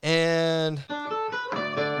band.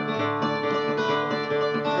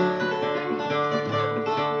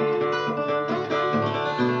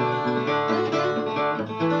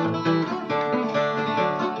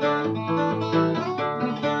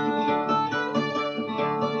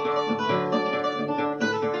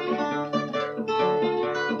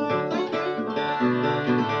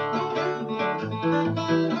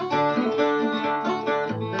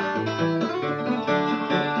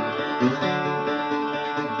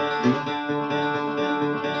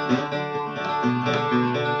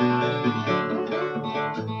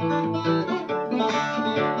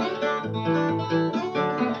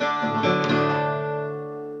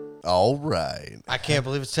 All right. I can't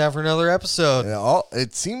believe it's time for another episode. Yeah,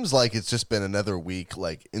 it seems like it's just been another week,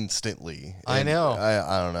 like instantly. I And know.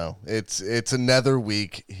 I don't know. It's another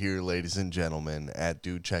week here, ladies and gentlemen, at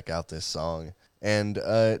Do Check Out This Song. And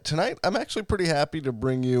tonight, I'm actually pretty happy to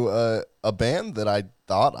bring you a band that I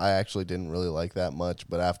thought I actually didn't really like that much.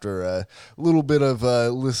 But after a little bit of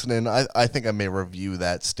listening, I think I may review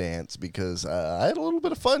that stance because I had a little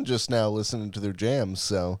bit of fun just now listening to their jams.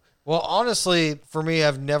 So. Well, honestly, for me,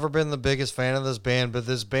 I've never been the biggest fan of this band, but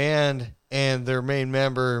this band and their main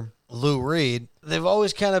member, Lou Reed, they've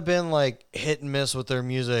always kind of been like hit and miss with their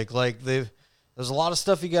music. Like there's a lot of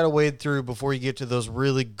stuff you got to wade through before you get to those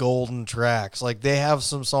really golden tracks. Like they have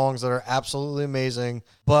some songs that are absolutely amazing,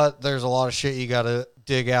 but there's a lot of shit you got to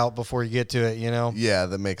dig out before you get to it, you know? Yeah,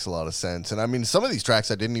 that makes a lot of sense. And I mean, some of these tracks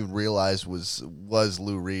I didn't even realize was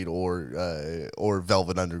Lou Reed or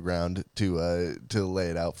Velvet Underground to lay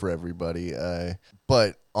it out for everybody.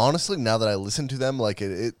 But honestly, now that I listen to them, like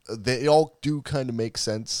they all do kind of make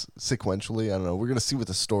sense sequentially. I don't know. We're gonna see what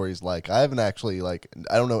the story's like. I haven't actually I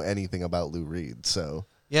don't know anything about Lou Reed, so.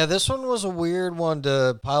 Yeah, this one was a weird one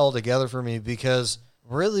to pile together for me because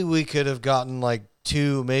really we could have gotten like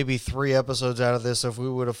 2, maybe 3 episodes out of this if we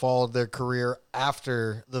would have followed their career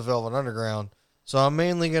after the Velvet Underground. So I'm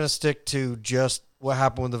mainly going to stick to just what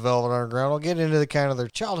happened with the Velvet Underground. I'll get into the kind of their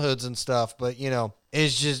childhoods and stuff, but you know, it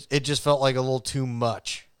just felt like a little too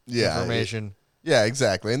much information. Yeah,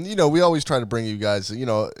 exactly. And, we always try to bring you guys,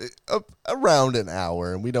 around an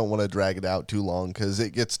hour, and we don't want to drag it out too long because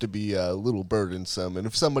it gets to be a little burdensome. And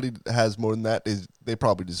if somebody has more than that, they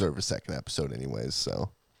probably deserve a second episode anyways,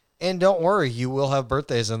 so. And don't worry, you will have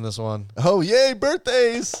birthdays in this one. Oh, yay,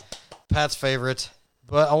 birthdays! Pat's favorite.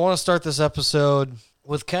 But I want to start this episode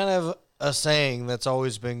with kind of a saying that's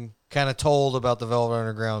always been kind of told about the Velvet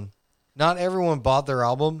Underground. Not everyone bought their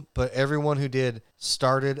album, but everyone who did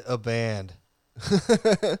started a band.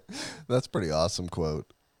 That's a pretty awesome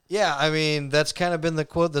quote. Yeah, I mean, that's kind of been the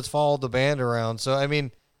quote that's followed the band around. So, I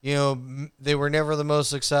mean, they were never the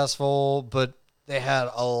most successful, but they had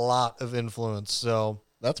a lot of influence. So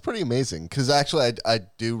that's pretty amazing. Because actually,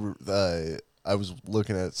 I was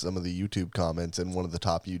looking at some of the YouTube comments, and one of the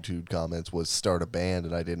top YouTube comments was "start a band,"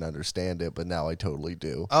 and I didn't understand it, but now I totally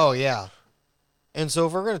do. Oh yeah. And so,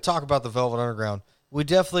 if we're going to talk about the Velvet Underground, we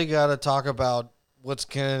definitely got to talk about what's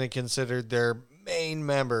kind of considered their main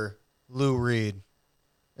member, Lou Reed.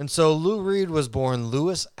 And so Lou Reed was born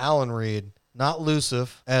Louis Allen Reed, not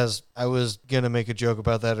Lucif, as I was going to make a joke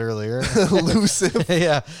about that earlier. Lucif?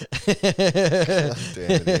 Yeah. God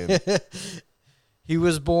damn it, Ian. He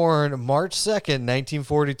was born March 2nd,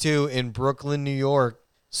 1942 in Brooklyn, New York,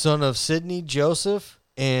 son of Sidney Joseph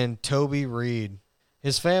and Toby Reed.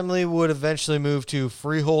 His family would eventually move to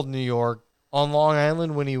Freehold, New York, on Long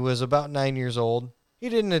Island when he was about 9 years old. He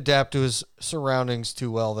didn't adapt to his surroundings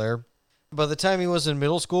too well there. By the time he was in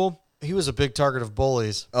middle school, he was a big target of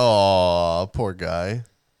bullies. Aw, poor guy.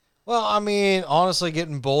 Well, I mean, honestly,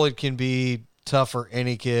 getting bullied can be tough for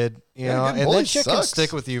any kid, you know, and that shit can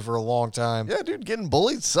stick with you for a long time. Yeah, dude, getting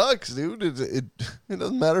bullied sucks, dude. It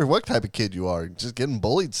doesn't matter what type of kid you are. Just getting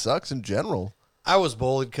bullied sucks in general. I was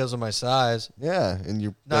bullied because of my size. Yeah, and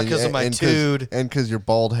you're not because of my dude, and because your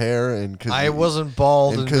bald hair, and because I wasn't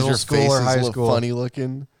bald in middle school or high school. Funny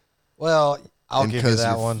looking. Well, I'll give you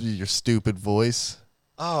that one. Your stupid voice.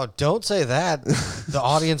 Oh, don't say that. The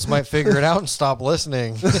audience might figure it out and stop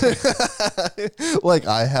listening. Like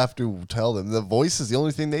I have to tell them the voice is the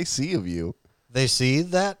only thing they see of you. They see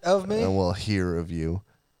that of me, and will hear of you,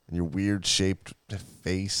 and your weird shaped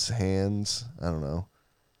face, hands. I don't know.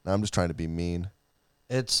 I'm just trying to be mean.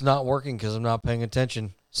 It's not working because I'm not paying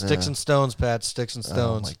attention. Sticks and stones, Pat. Sticks and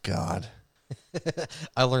stones. Oh, my God.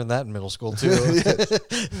 I learned that in middle school, too.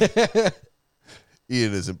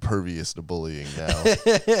 Ian is impervious to bullying now.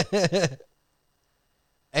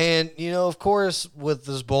 And, of course, with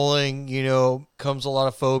this bullying, comes a lot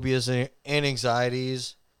of phobias and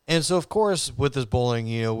anxieties. And so, of course, with this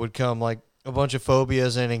bullying, would come, like, a bunch of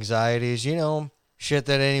phobias and anxieties, shit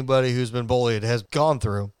that anybody who's been bullied has gone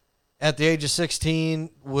through. At the age of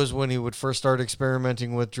 16 was when he would first start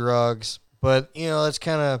experimenting with drugs. But, that's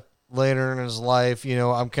kind of later in his life.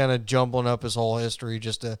 I'm kind of jumbling up his whole history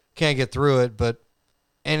just to can't get through it.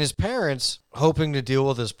 And his parents, hoping to deal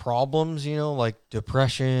with his problems, like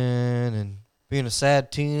depression and being a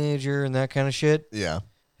sad teenager and that kind of shit. Yeah.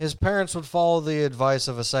 His parents would follow the advice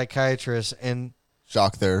of a psychiatrist, and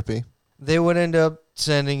Shock therapy. they would end up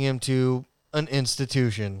sending him to an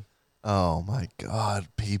institution. Oh my God,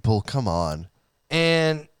 people, come on.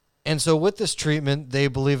 And so with this treatment, they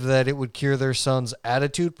believed that it would cure their son's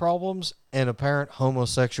attitude problems and apparent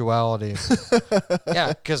homosexuality. Yeah,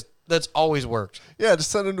 because that's always worked. Yeah,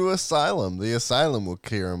 just send him to asylum. The asylum will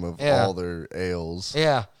cure him of all their ails.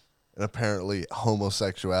 Yeah. And apparently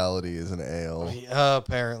homosexuality is an ail.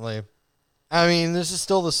 Apparently. I mean, this is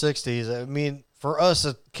still the 60s. I mean, for us,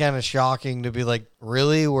 it's kind of shocking to be like,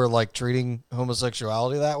 really? We're like treating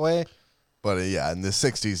homosexuality that way? But yeah, in the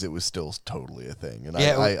 60s, it was still totally a thing. And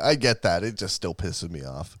Yeah, I get that. It just still pisses me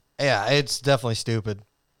off. Yeah, it's definitely stupid.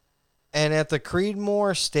 And at the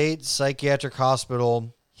Creedmoor State Psychiatric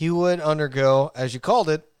Hospital, he would undergo, as you called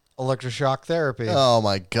it, electroshock therapy. Oh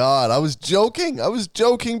my God, I was joking. I was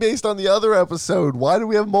joking based on the other episode. Why do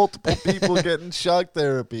we have multiple people getting shock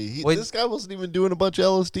therapy? Wait, this guy wasn't even doing a bunch of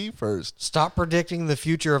LSD first. Stop predicting the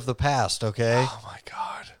future of the past, okay? Oh my God.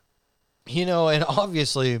 And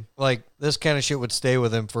obviously, like, this kind of shit would stay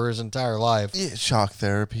with him for his entire life. Yeah, shock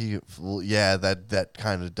therapy. Well, yeah, that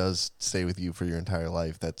kind of does stay with you for your entire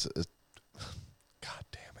life. God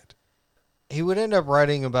damn it. He would end up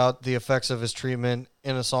writing about the effects of his treatment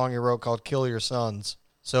in a song he wrote called Kill Your Sons.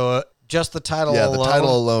 So just the title alone. Yeah, the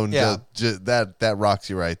title alone, yeah. that rocks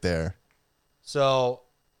you right there. So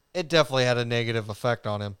it definitely had a negative effect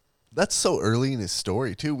on him. That's so early in his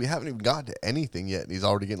story, too. We haven't even gotten to anything yet, and he's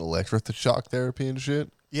already getting electroshock therapy and shit.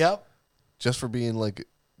 Yep. Just for being, like,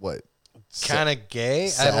 what? Kind of gay.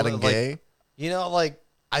 Sad and gay?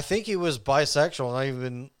 I think he was bisexual, not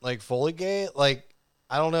even, like, fully gay. Like,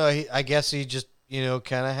 I don't know. I guess he just,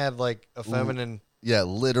 kind of had, like, a feminine... Yeah,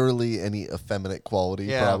 literally any effeminate quality,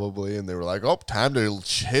 probably. And they were like, oh, time to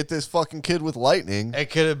hit this fucking kid with lightning.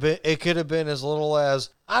 It could have been as little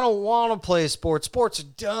as, I don't want to play sports. Sports are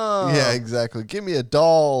dumb. Yeah, exactly. Give me a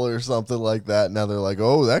doll or something like that. Now they're like,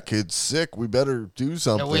 oh, that kid's sick. We better do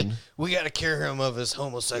something. We got to cure him of his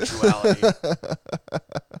homosexuality.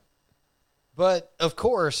 But, of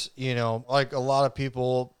course, like a lot of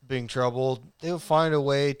people being troubled, they would find a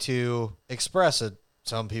way to express it.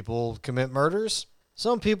 Some people commit murders.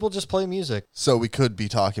 Some people just play music. So we could be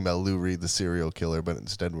talking about Lou Reed, the serial killer, but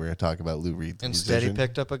instead we're going to talk about Lou Reed, the Instead, musician. he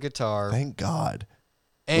picked up a guitar. Thank God.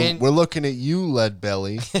 And we're looking at you,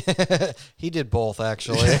 Leadbelly. He did both,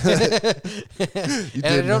 actually. And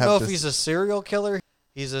I don't know if he's a serial killer.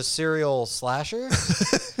 He's a serial slasher?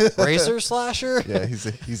 Racer slasher? Yeah, he's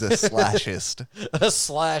a slashist. A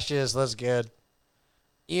slashist. That's good.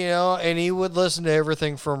 And he would listen to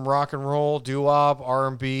everything from rock and roll, doo-wop,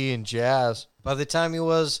 R&B, and jazz. By the time he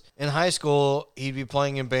was in high school, he'd be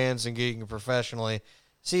playing in bands and gigging professionally.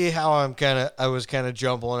 See how I was kind of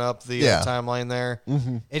jumbling up the timeline there?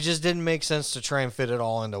 Mm-hmm. It just didn't make sense to try and fit it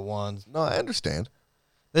all into one. No, I understand.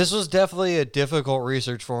 This was definitely a difficult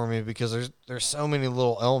research for me because there's so many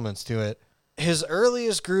little elements to it. His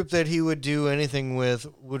earliest group that he would do anything with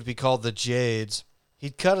would be called the Jades.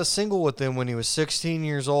 He'd cut a single with them when he was 16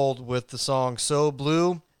 years old with the song So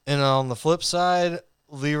Blue. And on the flip side,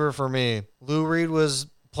 Leave Her For Me. Lou Reed was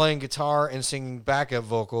playing guitar and singing backup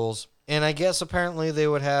vocals. And I guess apparently they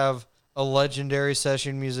would have a legendary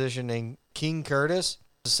session musician named King Curtis.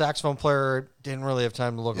 The saxophone player didn't really have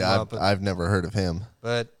time to look him up. I've never heard of him.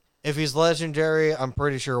 But if he's legendary, I'm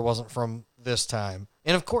pretty sure it wasn't from this time.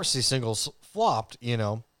 And of course these singles flopped,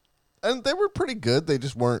 And they were pretty good. They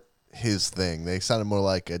just weren't his thing. They sounded more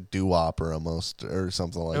like a doo-wop or almost or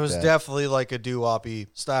something like that. It was definitely like a doo-wop-y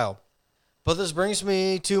style. But this brings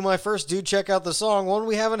me to my first Dude Check Out the Song, one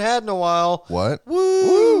we haven't had in a while. What?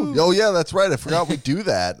 Woo! Oh, yeah, that's right. I forgot we do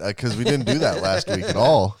that because we didn't do that last week at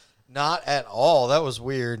all. Not at all. That was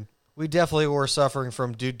weird. We definitely were suffering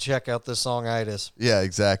from Dude Check Out the Song-itis. Yeah,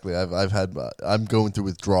 exactly. I'm going through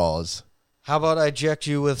withdrawals. How about I eject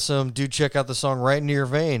you with some Dude Check Out the Song right into your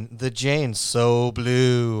vein? The Janes, So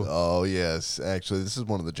Blue. Oh, yes. Actually, this is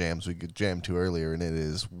one of the jams we could jam to earlier, and it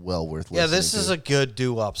is well worth listening to. Yeah, this is a good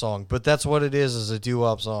doo-wop song, but that's what it is a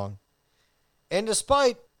doo-wop song. And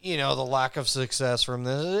despite, the lack of success from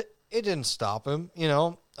this, it didn't stop him,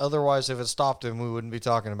 Otherwise, if it stopped him, we wouldn't be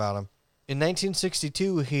talking about him. In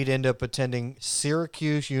 1962, he'd end up attending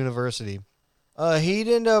Syracuse University. He'd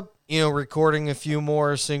end up, recording a few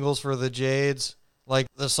more singles for the Jades, like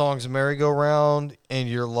the songs Merry-Go-Round and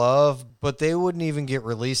Your Love, but they wouldn't even get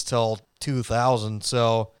released till 2000.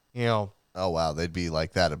 So, Oh, wow. They'd be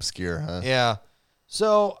like that obscure, huh? yeah.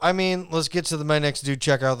 So, I mean, let's get to my next dude.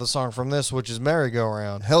 Check out the song from this, which is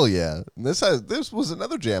Merry-Go-Round. Hell yeah. This was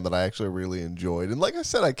another jam that I actually really enjoyed. And like I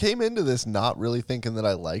said, I came into this not really thinking that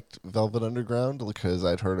I liked Velvet Underground because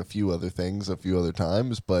I'd heard a few other things a few other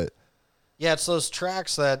times, but Yeah, it's those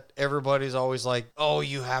tracks that everybody's always like, oh,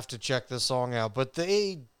 you have to check this song out. But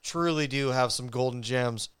they truly do have some golden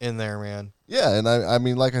gems in there, man. yeah, and I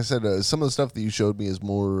mean, like I said, some of the stuff that you showed me is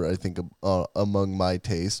more, I think, among my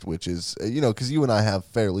taste, which is, because you and I have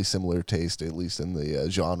fairly similar taste, at least in the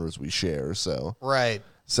genres we share. So, Right.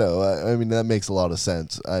 I mean, that makes a lot of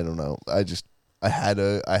sense. I don't know. I had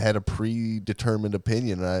a predetermined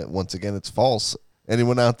opinion. And once again, it's false.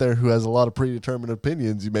 Anyone out there who has a lot of predetermined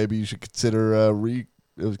opinions, maybe you should consider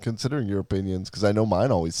considering your opinions, because I know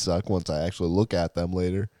mine always suck once I actually look at them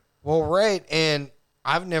later. Well, right. And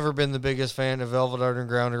I've never been the biggest fan of Velvet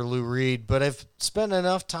Underground or Lou Reed, but I've spent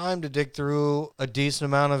enough time to dig through a decent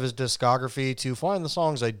amount of his discography to find the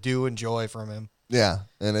songs I do enjoy from him. Yeah,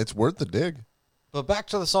 and it's worth the dig. But back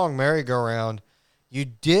to the song Merry-Go-Round, you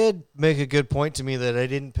did make a good point to me that I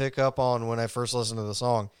didn't pick up on when I first listened to the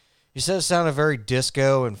song. You said it sounded very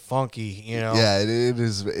disco and funky, Yeah, it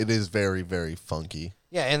is. It is very, very funky.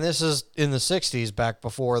 Yeah, and this is in the 60s, back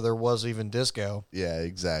before there was even disco. Yeah,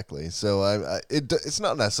 exactly. So it's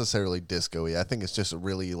not necessarily disco-y. I think it's just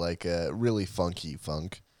really like a really funky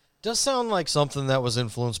funk. Does sound like something that was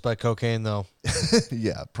influenced by cocaine, though.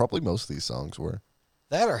 Yeah, probably most of these songs were.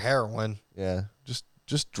 That or heroin. Yeah,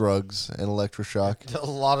 just drugs and electroshock. A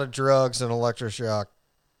lot of drugs and electroshock.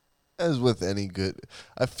 As with any good,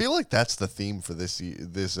 I feel like that's the theme for this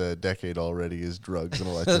decade already is drugs and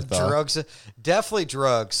electroshock. Drugs, definitely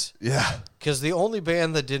drugs. Yeah. Because the only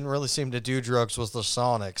band that didn't really seem to do drugs was the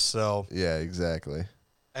Sonics. So yeah, exactly.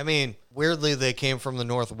 I mean, weirdly, they came from the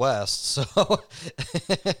Northwest. So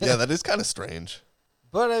yeah, that is kind of strange.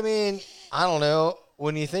 But I mean, I don't know.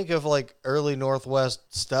 When you think of like early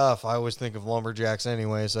Northwest stuff, I always think of lumberjacks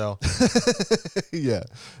anyway. So yeah,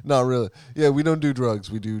 not really. Yeah, we don't do drugs.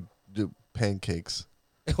 We do pancakes.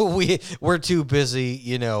 we're too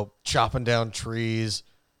busy, chopping down trees.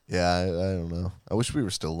 Yeah, I don't know. I wish we were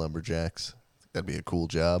still lumberjacks. I think that'd be a cool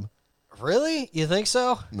job. Really? You think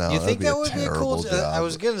so? No, you think that would be a cool job? I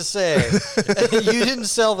was gonna say you didn't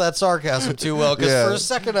sell that sarcasm too well because for a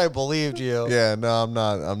second I believed you. Yeah, no, I'm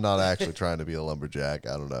not. I'm not actually trying to be a lumberjack.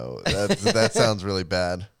 I don't know. That sounds really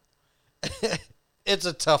bad. It's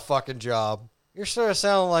a tough fucking job. You're sort of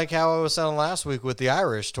sounding like how I was sounding last week with the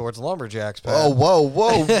Irish towards lumberjacks, Pat. Oh,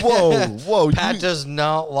 whoa. Pat does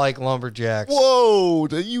not like lumberjacks. Whoa.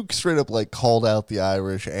 You straight up like called out the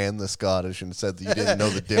Irish and the Scottish and said that you didn't know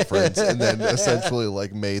the difference and then essentially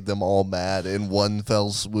like made them all mad in one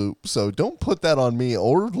fell swoop. So don't put that on me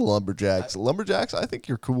or the lumberjacks. Lumberjacks, I think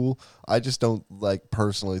you're cool. I just don't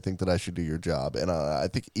personally think that I should do your job. And I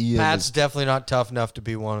think Ian Pat's definitely not tough enough to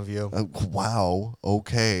be one of you. Wow.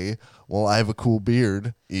 Okay. Well, I have a cool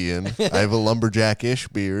beard, Ian. I have a lumberjack-ish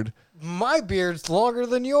beard. My beard's longer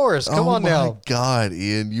than yours. Come on now. Oh my God,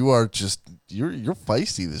 Ian, you are you're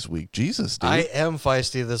feisty this week. Jesus, dude. I am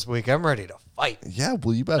feisty this week. I'm ready to fight. Yeah,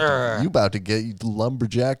 well, you about to get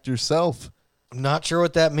lumberjacked yourself. I'm not sure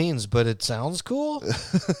what that means, but it sounds cool.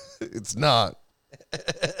 It's not.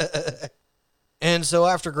 And so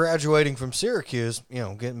after graduating from Syracuse,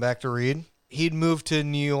 getting back to Reed, he'd move to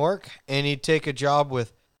New York and he'd take a job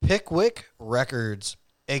with Pickwick Records,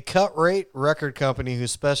 a cut-rate record company who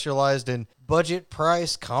specialized in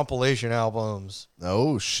budget-price compilation albums.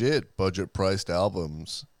 Oh, shit. Budget-priced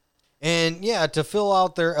albums. And, yeah, to fill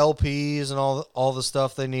out their LPs and all the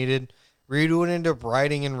stuff they needed, Reed went into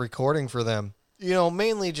writing and recording for them.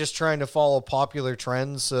 Mainly just trying to follow popular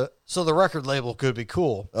trends so the record label could be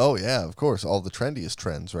cool. Oh, yeah, of course. All the trendiest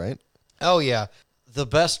trends, right? Oh, yeah. The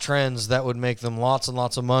best trends that would make them lots and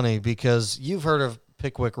lots of money because you've heard of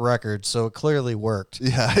Pickwick Records, so it clearly worked.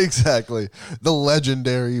 Yeah, exactly. The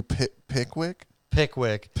legendary Pickwick?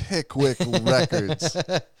 Pickwick Records.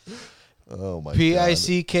 Oh, my God.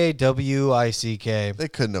 Pickwick. They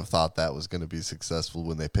couldn't have thought that was going to be successful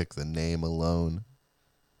when they picked the name alone.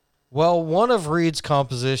 Well, one of Reed's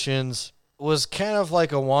compositions was kind of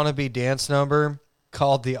like a wannabe dance number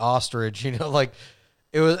called The Ostrich. Like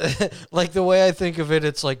it was like the way I think of it,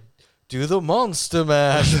 it's like do the monster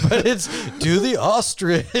mash, but it's do the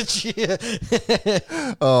ostrich.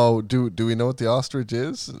 Oh, do we know what the ostrich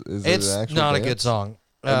is? Is it's it an actual not dance? a good song.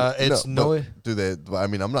 It's no. Do they? I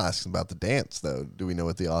mean, I'm not asking about the dance though. Do we know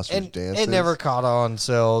what the ostrich dance is? It never caught on,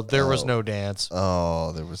 so there was no dance.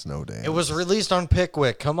 Oh, there was no dance. It was released on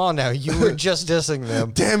Pickwick. Come on now, you were just dissing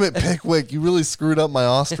them. Damn it, Pickwick! You really screwed up my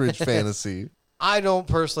ostrich fantasy. I don't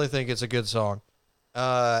personally think it's a good song.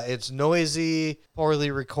 It's noisy,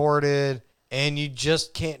 poorly recorded, and you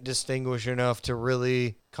just can't distinguish enough to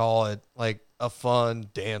really call it like a fun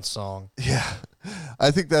dance song. Yeah. I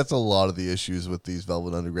think that's a lot of the issues with these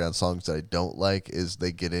Velvet Underground songs that I don't like is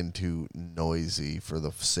they get into noisy for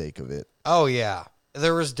the sake of it. Oh, yeah.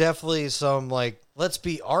 There was definitely some, like, let's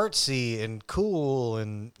be artsy and cool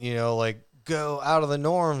and, like, go out of the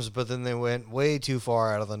norms, but then they went way too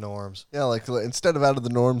far out of the norms. Yeah, like, instead of out of the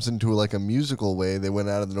norms into, like, a musical way, they went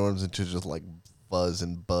out of the norms into just, like, fuzz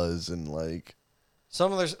and buzz and, like...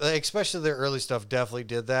 Some of their, especially their early stuff, definitely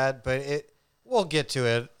did that, but we'll get to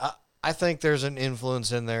it. I think there's an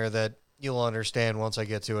influence in there that you'll understand once I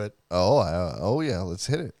get to it. Oh yeah, let's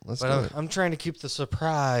hit it. I'm trying to keep the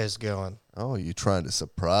surprise going. Oh, you trying to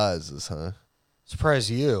surprise us, huh? Surprise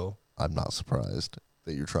you. I'm not surprised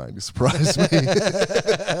that you're trying to surprise me.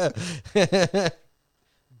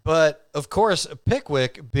 But, of course,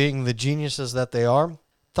 Pickwick, being the geniuses that they are,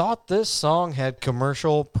 thought this song had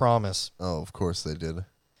commercial promise. Oh, of course they did.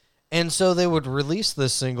 And so they would release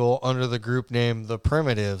this single under the group name The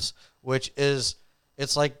Primitives, which is,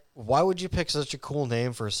 it's like, why would you pick such a cool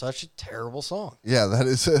name for such a terrible song? Yeah, that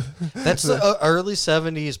is That's the early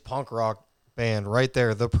 70s punk rock band right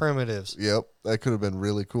there, The Primitives. Yep, that could have been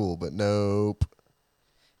really cool, but nope.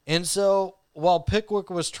 And so while Pickwick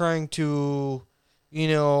was trying to,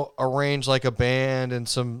 arrange like a band and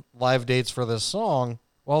some live dates for this song,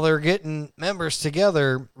 while they're getting members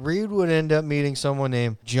together, Reed would end up meeting someone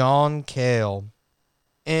named John Cale.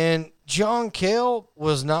 And John Cale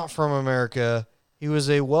was not from America. He was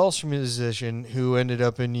a Welsh musician who ended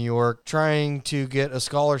up in New York trying to get a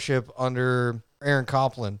scholarship under Aaron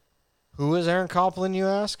Copland. Who is Aaron Copland, you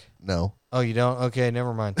ask? No. Oh, you don't? Okay,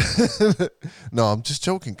 never mind. No, I'm just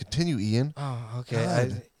joking. Continue, Ian. Oh, okay.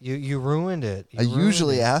 You ruined it. I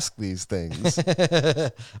usually ask these things.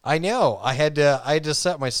 I know. I had to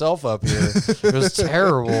set myself up here. It was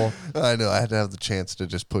terrible. I know. I had to have the chance to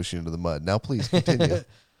just push you into the mud. Now, please continue.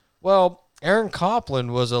 Well, Aaron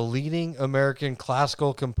Copland was a leading American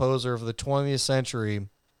classical composer of the 20th century.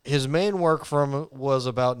 His main work was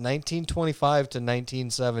about 1925 to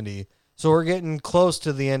 1970. So we're getting close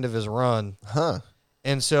to the end of his run. Huh.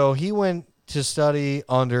 And so he went to study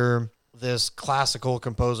under this classical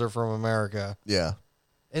composer from America. Yeah.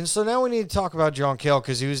 And so now we need to talk about John Cale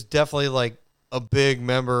because he was definitely like a big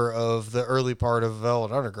member of the early part of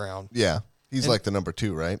Velvet Underground. Yeah. He's like the number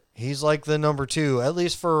 2, right? He's like the number 2, at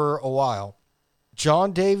least for a while.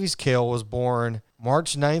 John Davies Cale was born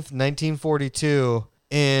March 9th, 1942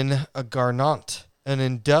 in Garnant, an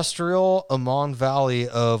industrial Amon Valley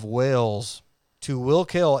of Wales, to Will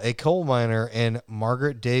Cale, a coal miner, and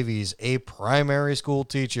Margaret Davies, a primary school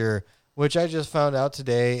teacher, which I just found out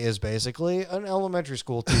today is basically an elementary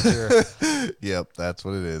school teacher. Yep, that's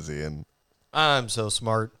what it is, Ian. I'm so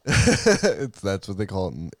smart. That's what they call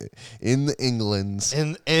it in the Englands.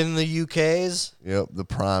 In the UKs? Yep, the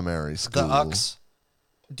primary school. The UCs.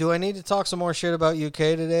 Do I need to talk some more shit about UK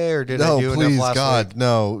today, or did no, I do please, enough last God, week?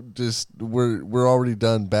 no. Just we're already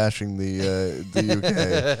done bashing the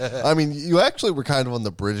UK. I mean, you actually were kind of on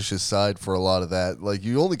the British's side for a lot of that. Like,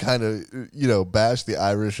 you only kind of bashed the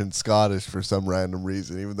Irish and Scottish for some random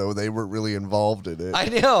reason, even though they weren't really involved in it. I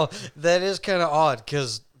know that is kind of odd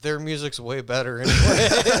because their music's way better anyway.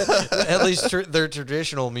 At least their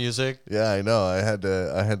traditional music. Yeah, I know. I had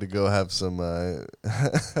to go have some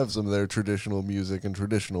of their traditional music and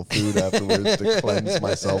traditional food afterwards to cleanse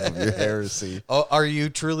myself of your heresy. Oh, are you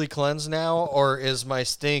truly cleansed now, or is my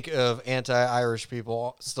stink of anti-Irish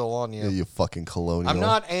people still on you? Yeah, you fucking colonial. I'm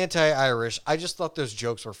not anti-Irish. I just thought those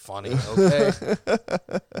jokes were funny. Okay.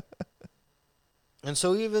 And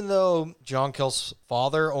so even though John Cale's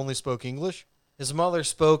father only spoke English, his mother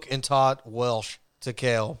spoke and taught Welsh to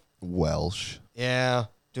Cale. Welsh. Yeah.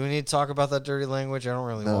 Do we need to talk about that dirty language? I don't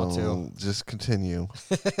really want to. Just continue.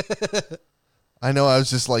 I know I was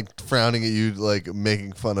just like frowning at you, like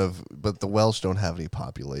making fun of, but the Welsh don't have any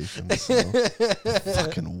population. So.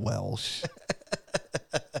 Fucking Welsh.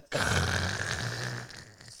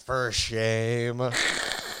 For shame. I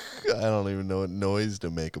don't even know what noise to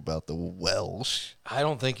make about the Welsh. I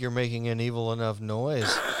don't think you're making an evil enough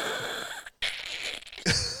noise.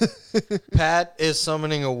 Pat is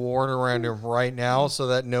summoning a ward around him right now so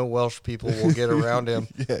that no Welsh people will get around him.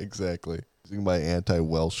 Yeah, exactly. Using my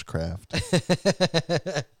anti-Welsh craft.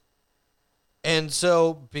 And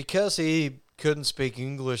so because he couldn't speak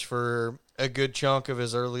English for a good chunk of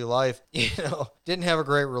his early life, didn't have a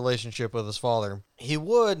great relationship with his father. He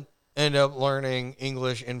would end up learning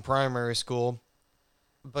English in primary school,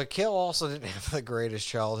 but Cale also didn't have the greatest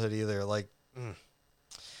childhood either.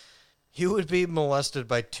 He would be molested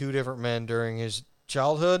by 2 different men during his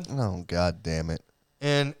childhood. Oh, God damn it.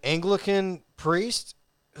 An Anglican priest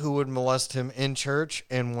who would molest him in church,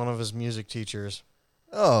 and one of his music teachers.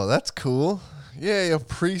 Oh, that's cool. Yeah, a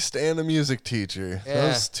priest and a music teacher. Yeah.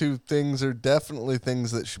 Those 2 things are definitely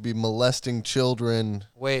things that should be molesting children.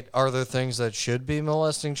 Wait, are there things that should be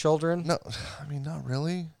molesting children? No, I mean, not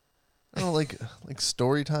really. I don't like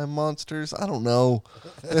story time monsters. I don't know.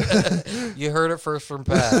 You heard it first from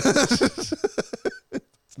Pat.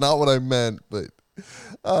 It's not what I meant, but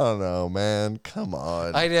I don't know, man. Come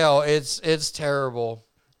on. I know, it's terrible.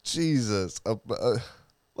 Jesus.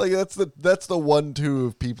 Like that's the 1-2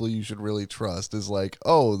 of people you should really trust is like,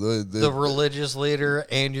 oh, The religious leader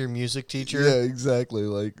and your music teacher. Yeah, exactly.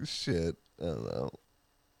 Like shit. I don't know.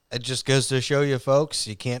 It just goes to show you, folks,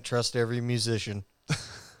 you can't trust every musician.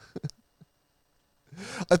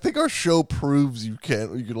 I think our show proves you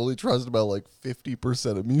can't. You can only trust about like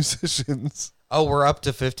 50% of musicians. Oh, we're up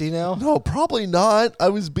to 50 now? No, probably not. I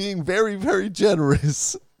was being very, very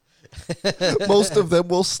generous. Most of them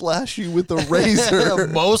will slash you with a razor.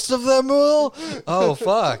 Most of them will? Oh,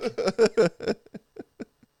 fuck.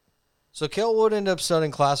 So Cale would end up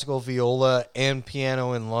studying classical viola and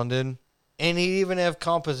piano in London, and he'd even have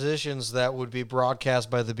compositions that would be broadcast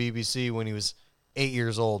by the BBC when he was 8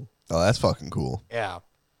 years old. Oh, that's fucking cool. Yeah.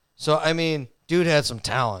 So, I mean, dude had some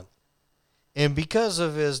talent. And because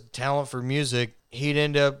of his talent for music, he'd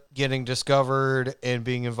end up getting discovered and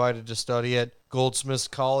being invited to study at Goldsmiths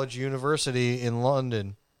College University in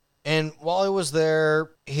London. And while he was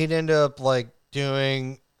there, he'd end up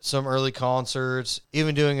doing some early concerts,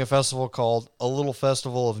 even doing a festival called A Little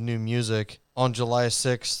Festival of New Music on July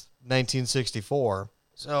 6th, 1964.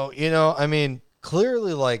 So, I mean,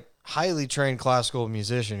 clearly highly trained classical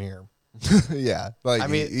musician here. Yeah, I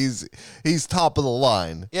mean, he's top of the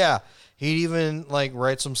line. Yeah, he'd even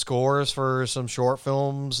write some scores for some short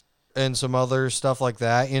films and some other stuff like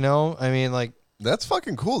that. I mean, that's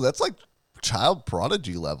fucking cool. That's like child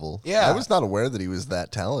prodigy level. Yeah, I was not aware that he was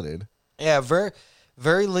that talented. Yeah, very,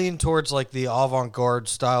 very lean towards the avant-garde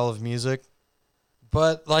style of music.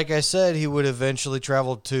 But like I said, he would eventually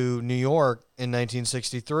travel to New York in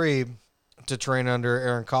 1963 to train under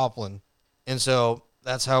Aaron Copland. And so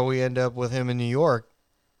that's how we end up with him in New York.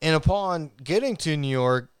 And upon getting to New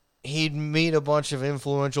York, he'd meet a bunch of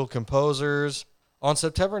influential composers. On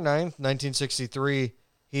September 9th, 1963,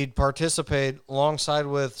 he'd participate alongside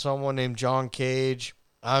with someone named John Cage.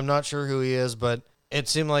 I'm not sure who he is, but it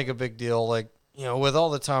seemed like a big deal. With all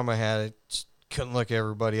the time I had, I just couldn't look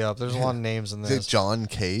everybody up. There's a lot of names in this. Is it John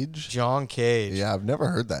Cage? John Cage. Yeah, I've never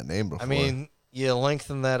heard that name before. I mean, you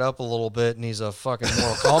lengthen that up a little bit, and he's a fucking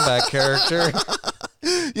Mortal Kombat character.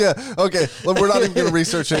 Yeah, okay. Well, we're not even going to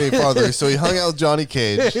research it any farther. So he hung out with Johnny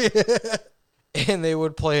Cage. And they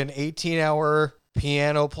would play an 18-hour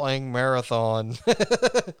piano playing marathon.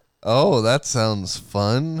 Oh, that sounds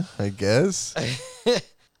fun, I guess.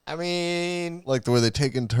 I mean, Were they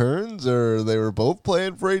taking turns, or they were both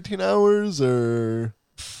playing for 18 hours, or...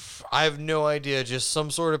 I have no idea. Just some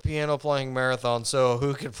sort of piano playing marathon. So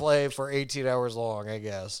who could play for 18 hours long, I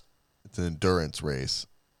guess. It's an endurance race.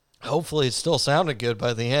 Hopefully it still sounded good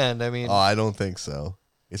by the end. I mean, Oh, I don't think so.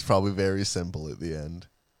 It's probably very simple at the end.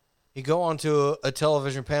 you go on to a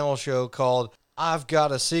television panel show called I've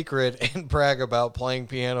Got a Secret and brag about playing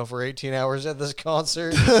piano for 18 hours at this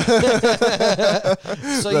concert.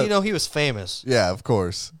 So, he was famous. Yeah, of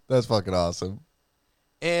course. That's fucking awesome.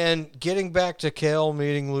 And getting back to Cale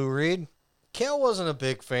meeting Lou Reed, Cale wasn't a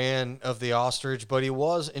big fan of the Ostrich, but he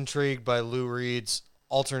was intrigued by Lou Reed's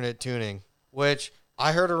alternate tuning, which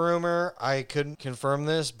I heard a rumor. I couldn't confirm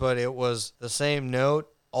this, but it was the same note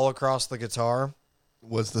all across the guitar.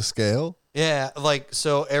 Was the scale? Yeah,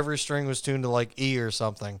 so every string was tuned to E or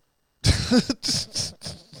something.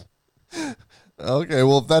 Okay,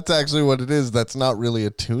 well, if that's actually what it is, that's not really a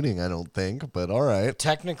tuning, I don't think, but all right.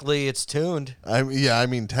 Technically, it's tuned. I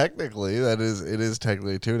mean, technically, it is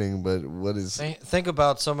technically tuning, but what is... Think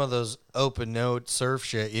about some of those open note surf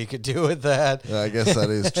shit you could do with that. I guess that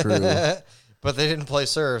is true. But they didn't play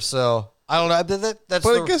surf, so I don't know. That's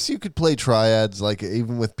But I guess you could play triads,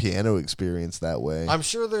 even with piano experience that way. I'm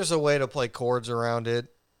sure there's a way to play chords around it.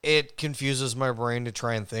 It confuses my brain to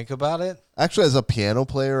try and think about it. Actually, as a piano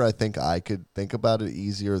player, I think I could think about it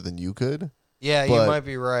easier than you could. Yeah, you might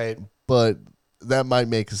be right. But that might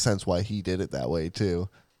make sense why he did it that way, too.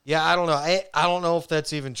 Yeah, I don't know. I don't know if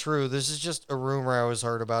that's even true. This is just a rumor I always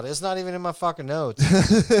heard about. It's not even in my fucking notes.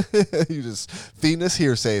 You just feeding us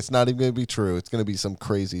hearsay. It's not even going to be true. It's going to be some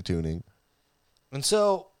crazy tuning. And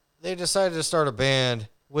so they decided to start a band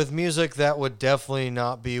with music that would definitely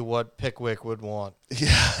not be what Pickwick would want.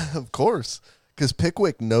 Yeah, of course. Because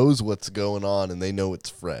Pickwick knows what's going on and they know it's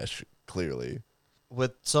fresh, clearly.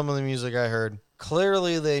 With some of the music I heard,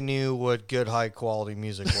 clearly they knew what good high quality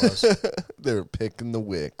music was. They're picking the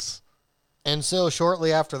wicks. And so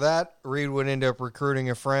shortly after that, Reed would end up recruiting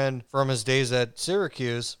a friend from his days at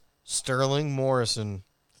Syracuse, Sterling Morrison.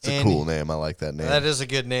 It's a cool name. I like that name. That is a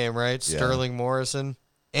good name, right? Yeah. Sterling Morrison.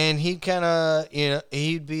 And he'd kind of,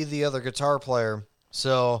 he'd be the other guitar player.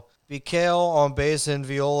 So be Cale on bass and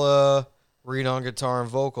viola, Reed on guitar and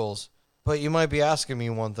vocals. But you might be asking me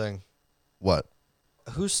one thing. What?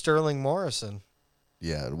 Who's Sterling Morrison?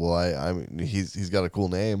 Yeah, well, I mean, he's got a cool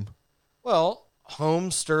name. Well,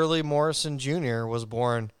 Holmes Sterling Morrison Jr. was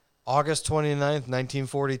born August 29th,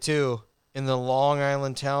 1942, in the Long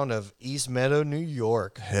Island town of East Meadow, New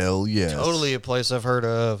York. Hell yes. Totally a place I've heard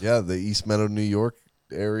of. Yeah, the East Meadow, New York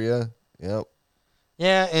area. Yep.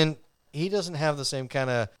 Yeah, and he doesn't have the same kind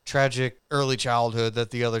of tragic early childhood that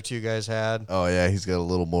the other two guys had. Oh yeah, he's got a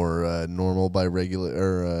little more normal by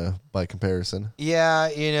by comparison. Yeah,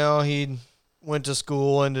 he went to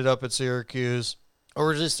school, ended up at Syracuse,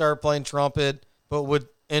 originally started playing trumpet, but would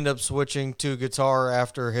end up switching to guitar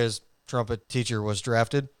after his trumpet teacher was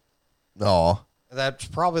drafted. Aw. That's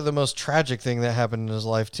probably the most tragic thing that happened in his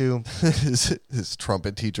life, too. his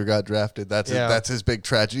trumpet teacher got drafted. That's his big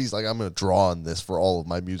tragedy. He's like, I'm going to draw on this for all of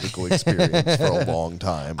my musical experience for a long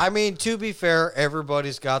time. I mean, to be fair,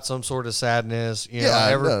 everybody's got some sort of sadness.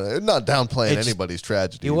 Not downplaying anybody's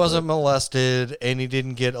tragedy. He wasn't molested, and he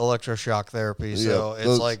didn't get electroshock therapy, so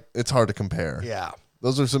it's hard to compare. Yeah.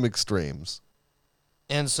 Those are some extremes.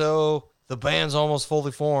 And so the band's almost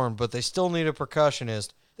fully formed, but they still need a percussionist.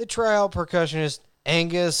 They try out percussionist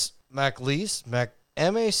Angus MacLeese, MacLise.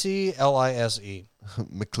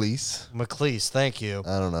 MacLeese, thank you.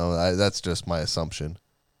 I don't know. That's just my assumption.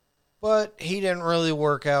 But he didn't really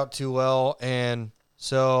work out too well, and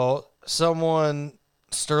so someone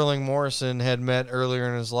Sterling Morrison had met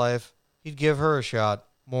earlier in his life, he'd give her a shot.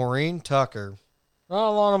 Maureen Tucker. Not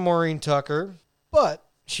a lot of Maureen Tucker, but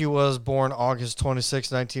she was born August 26,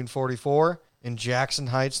 1944 in Jackson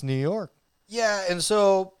Heights, New York. Yeah, and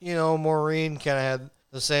so, Maureen kind of had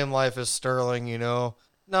the same life as Sterling,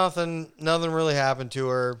 Nothing really happened to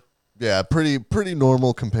her. Yeah, pretty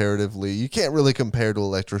normal comparatively. You can't really compare to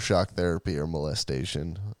electroshock therapy or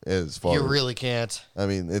molestation as far You really can't. I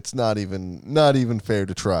mean, it's not even fair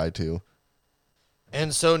to try to.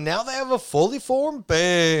 And so now they have a fully formed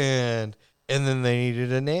band, and then they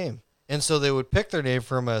needed a name. And so they would pick their name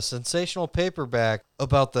from a sensational paperback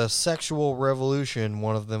about the sexual revolution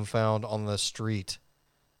one of them found on the street.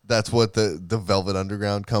 That's what the Velvet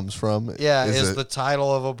Underground comes from? Yeah, it's the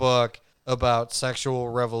title of a book about sexual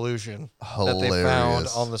revolution that they found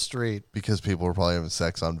on the street. Because people were probably having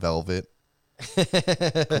sex on Velvet.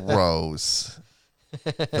 Gross.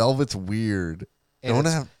 Velvet's weird.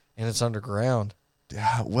 And it's underground.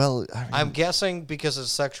 Yeah, well, I'm guessing because of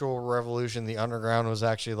sexual revolution, the underground was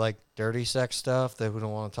actually like dirty sex stuff that we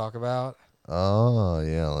don't want to talk about. Oh,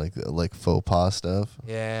 yeah, like faux pas stuff.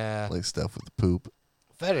 Yeah. Like stuff with poop.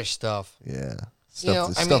 Fetish stuff. Yeah.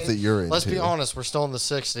 Stuff that you're into. Let's be honest, we're still in the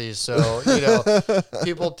 60s, so,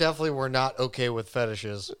 people definitely were not okay with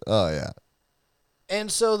fetishes. Oh, yeah. And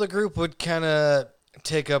so the group would kind of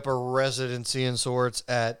take up a residency in sorts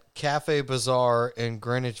at Cafe Bazaar in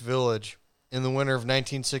Greenwich Village in the winter of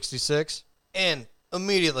 1966, and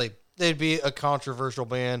immediately they'd be a controversial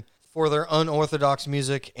band for their unorthodox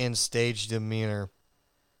music and stage demeanor.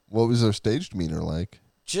 What was their stage demeanor like?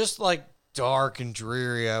 Just like dark and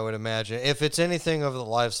dreary, I would imagine. If it's anything of the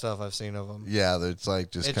live stuff I've seen of them. Yeah, it's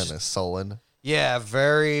like just kind of sullen. Yeah,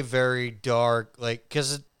 very, very dark. Like,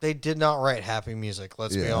 because they did not write happy music,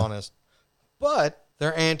 let's be honest. But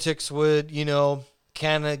their antics would,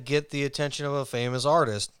 kind of get the attention of a famous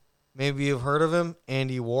artist. Maybe you've heard of him,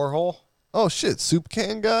 Andy Warhol. Oh, shit, Soup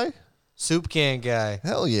Can Guy? Soup Can Guy.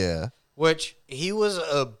 Hell yeah. Which, he was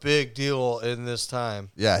a big deal in this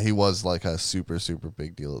time. Yeah, he was like a super, super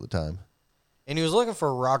big deal at the time. And he was looking for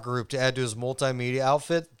a rock group to add to his multimedia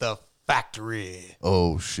outfit, The Factory.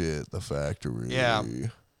 Oh, shit, The Factory. Yeah.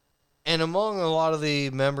 And among a lot of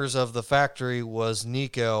the members of The Factory was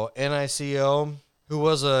Nico, Nico, who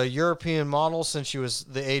was a European model since she was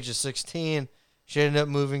the age of 16. She ended up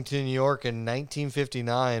moving to New York in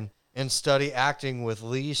 1959 and studied acting with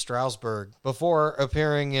Lee Strasberg before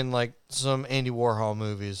appearing in like some Andy Warhol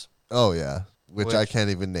movies. Oh, yeah. which I can't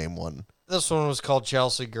even name one. This one was called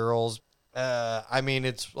Chelsea Girls. I mean,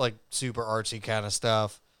 it's like super artsy kind of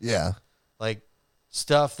stuff. Yeah. Like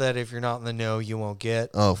stuff that if you're not in the know, you won't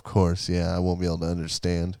get. Oh, of course. Yeah, I won't be able to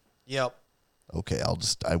understand. Yep. Okay,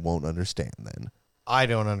 I won't understand then. I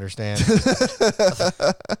don't understand.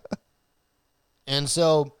 And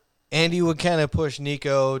so Andy would kind of push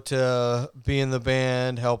Nico to be in the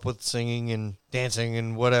band, help with singing and dancing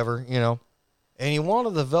and whatever, you know. And he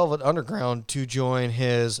wanted the Velvet Underground to join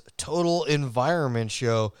his Total Environment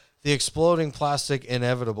show, The Exploding Plastic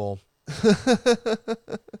Inevitable.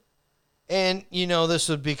 And, you know, this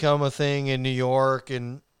would become a thing in New York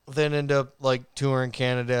and then end up, like, touring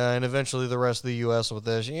Canada and eventually the rest of the U.S. with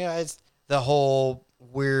this. Yeah, it's the whole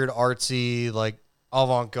weird, artsy, like,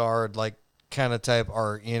 avant-garde, like, kind of type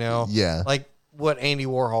art, you know? Yeah. Like what Andy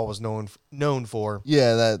Warhol was known for.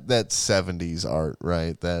 Yeah, that 70s art,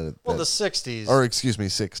 right? The 60s. Or, excuse me,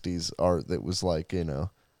 60s art that was like, you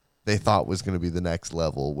know, they thought was going to be the next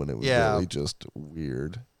level when it was really just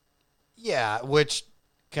weird. Yeah, which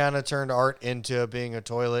kind of turned art into being a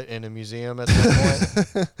toilet in a museum at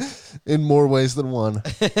some point. In more ways than one.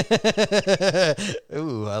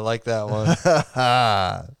 Ooh, I like that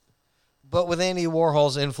one. But with Andy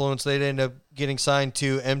Warhol's influence, they'd end up getting signed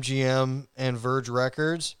to MGM and Verge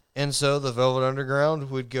Records. And so the Velvet Underground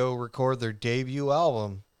would go record their debut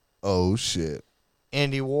album. Oh, shit.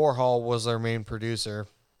 Andy Warhol was their main producer.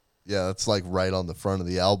 Yeah, that's like right on the front of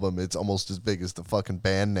the album. It's almost as big as the fucking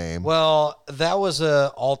band name. Well, that was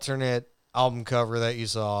a alternate album cover that you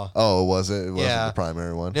saw. Oh, was it? It wasn't the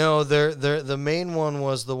primary one? No, the main one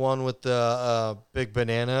was the one with the big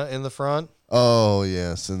banana in the front. Oh,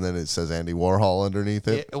 yes. And then it says Andy Warhol underneath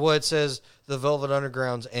it. It says the Velvet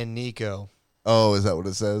Underground's and Nico. Oh, is that what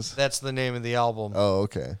it says? That's the name of the album. Oh,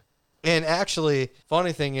 okay. And actually,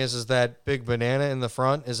 funny thing is that big banana in the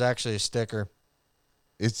front is actually a sticker.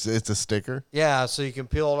 It's a sticker? Yeah, so you can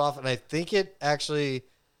peel it off, and I think it actually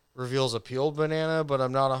reveals a peeled banana, but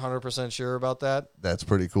I'm not 100% sure about that. That's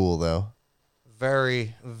pretty cool, though.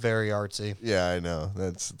 Very, very artsy. Yeah, I know.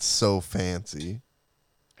 It's so fancy.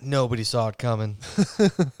 Nobody saw it coming.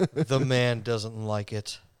 The man doesn't like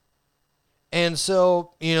it. And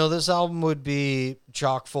so, you know, this album would be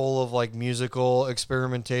chock full of like musical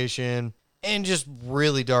experimentation and just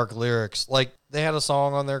really dark lyrics. Like they had a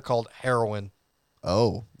song on there called Heroin.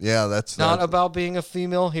 Oh, yeah, that's not about being a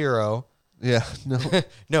female hero. Yeah, no.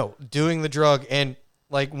 No, doing the drug. And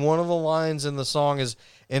like one of the lines in the song is,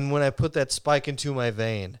 and when I put that spike into my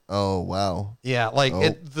vein. Oh, wow. Yeah, like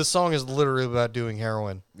the song is literally about doing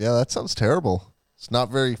heroin. Yeah, that sounds terrible. It's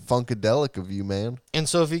not very funkadelic of you, man. And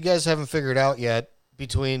so if you guys haven't figured out yet,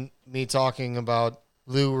 between me talking about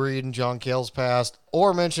Lou Reed and John Cale's past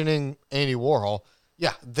or mentioning Andy Warhol,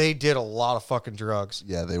 yeah, they did a lot of fucking drugs.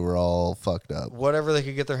 Yeah, they were all fucked up. Whatever they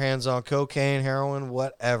could get their hands on, cocaine, heroin,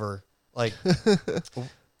 whatever. Like,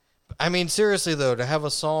 I mean, seriously, though, to have a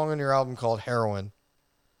song on your album called Heroin.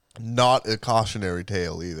 Not a cautionary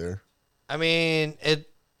tale either. I mean,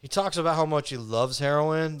 he talks about how much he loves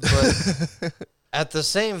heroin, but at the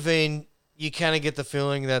same vein, you kind of get the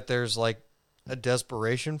feeling that there's like a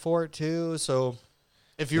desperation for it too. So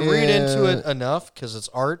if you read into it enough, because it's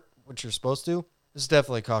art, which you're supposed to, it's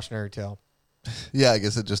definitely a cautionary tale. Yeah, I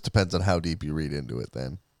guess it just depends on how deep you read into it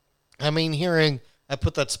then. I mean, hearing I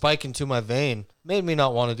put that spike into my vein made me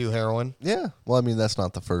not want to do heroin. Yeah. Well, I mean, that's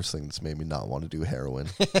not the first thing that's made me not want to do heroin.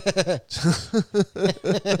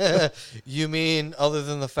 You mean other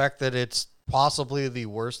than the fact that it's possibly the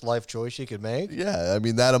worst life choice you could make? Yeah, I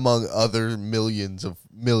mean, that among other millions of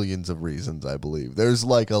reasons, I believe. There's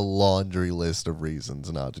like a laundry list of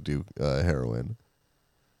reasons not to do heroin.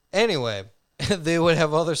 Anyway, they would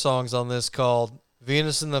have other songs on this called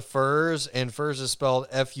Venus and the Furs, and Furs is spelled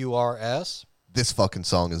F-U-R-S. This fucking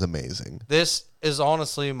song is amazing. This is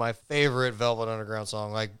honestly my favorite Velvet Underground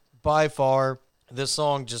song. Like, by far, this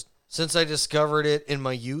song just, since I discovered it in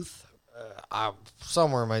my youth,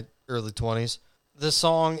 somewhere in my early 20s, this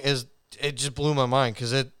song it just blew my mind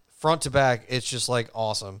because it, front to back, it's just like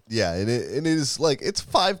awesome. Yeah, and it is like, it's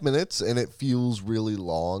 5 minutes and it feels really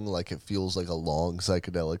long. Like, it feels like a long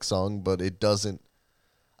psychedelic song, but it doesn't,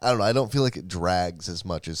 I don't know. I don't feel like it drags as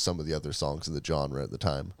much as some of the other songs in the genre at the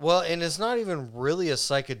time. Well, and it's not even really a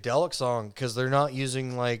psychedelic song because they're not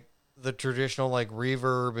using like the traditional like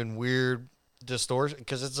reverb and weird distortion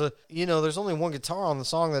because it's there's only one guitar on the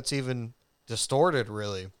song that's even distorted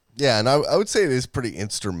really. Yeah, and I would say it is pretty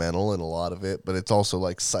instrumental in a lot of it, but it's also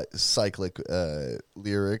like cyclic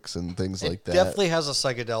lyrics and things like that. It definitely has a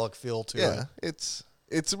psychedelic feel to it. Yeah,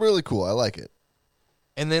 it's really cool. I like it.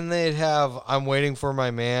 And then they'd have I'm Waiting for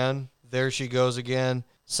My Man, There She Goes Again,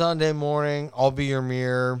 Sunday Morning, I'll Be Your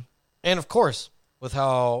Mirror. And of course, with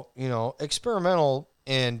how, experimental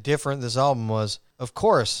and different this album was, of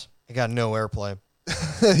course, it got no airplay.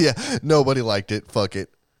 Yeah, nobody liked it. Fuck it.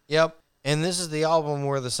 Yep. And this is the album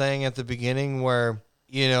where the saying at the beginning where,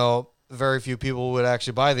 very few people would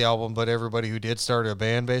actually buy the album, but everybody who did start a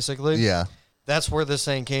band, basically. Yeah. That's where this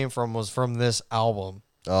saying came from, was from this album.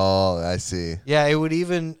 Oh, I see. Yeah, it would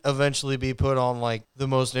even eventually be put on, like, the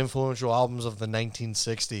most influential albums of the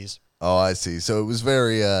 1960s. Oh, I see. So it was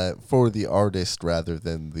very for the artist rather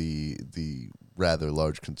than the rather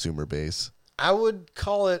large consumer base. I would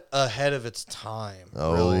call it ahead of its time.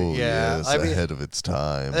 Oh, really. Yeah. yes, ahead of its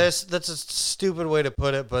time. That's a stupid way to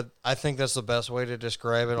put it, but I think that's the best way to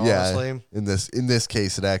describe it, honestly. Yeah, in this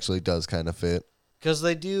case, it actually does kind of fit. Because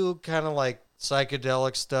they do kind of like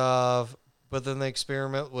psychedelic stuff, but then they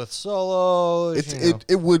experiment with solos.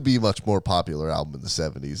 It would be a much more popular album in the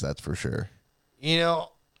 70s, that's for sure.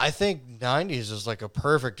 I think 90s is like a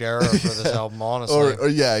perfect era for this album, honestly. Or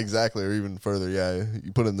yeah, exactly. Or even further, yeah.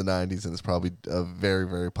 You put it in the 90s and it's probably a very,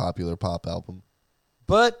 very popular pop album.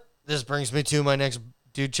 But this brings me to my next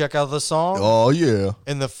dude, check out the song. Oh, yeah.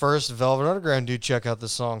 And the first Velvet Underground dude, check out the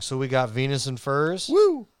song. So we got Venus and Furs.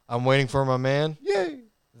 Woo! I'm Waiting for My Man. Yay!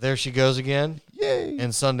 There She Goes Again. Yay!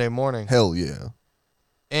 And Sunday Morning. Hell yeah.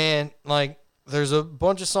 And, there's a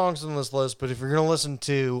bunch of songs on this list, but if you're going to listen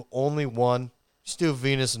to only one, just do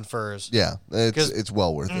Venus and Furs. Yeah, it's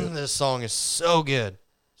well worth it. This song is so good.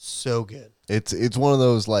 So good. It's one of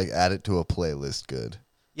those, add it to a playlist good.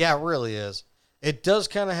 Yeah, it really is. It does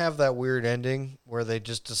kind of have that weird ending where they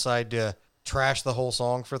just decide to trash the whole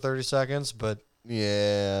song for 30 seconds, but...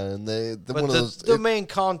 Yeah, and the main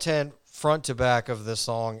content front to back of this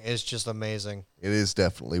song is just amazing. It is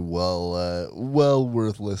definitely well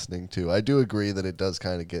worth listening to. I do agree that it does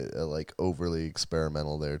kind of get overly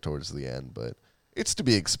experimental there towards the end, but it's to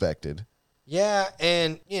be expected. Yeah,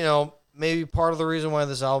 and maybe part of the reason why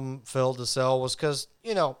this album failed to sell was because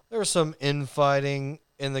there was some infighting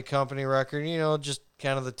in the company record. Just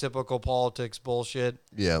kind of the typical politics bullshit.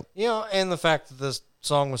 Yeah. And the fact that this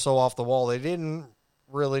song was so off the wall, they didn't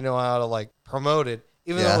really know how to promote it.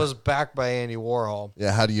 Even though it was backed by Andy Warhol.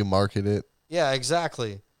 Yeah, how do you market it? Yeah,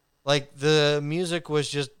 exactly. The music was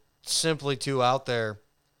just simply too out there,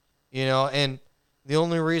 and the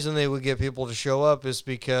only reason they would get people to show up is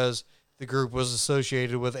because the group was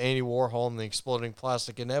associated with Andy Warhol and the Exploding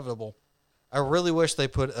Plastic Inevitable. I really wish they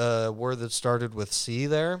put a word that started with C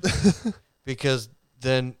there, because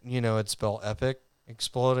then, it'd spell epic,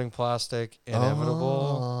 Exploding Plastic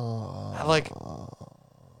Inevitable.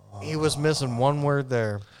 He was missing one word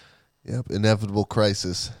there. Yep, inevitable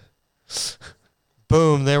crisis.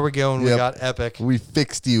 Boom, there we go, and we got epic. We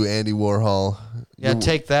fixed you, Andy Warhol. Yeah,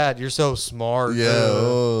 take that. You're so smart.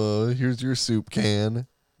 Yeah, here's your soup can.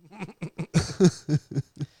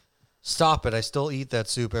 Stop it. I still eat that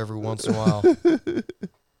soup every once in a while.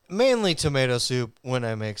 Mainly tomato soup when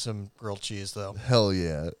I make some grilled cheese, though. Hell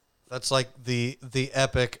yeah. That's like the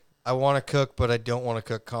epic, I want to cook, but I don't want to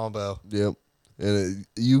cook combo. Yep. And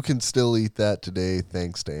you can still eat that today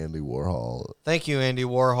thanks to Andy Warhol. Thank you, Andy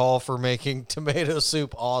Warhol, for making tomato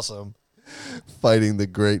soup awesome. Fighting the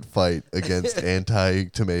great fight against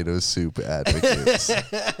anti-tomato soup advocates.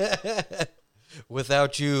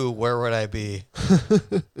 Without you, where would I be?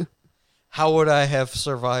 How would I have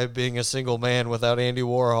survived being a single man without Andy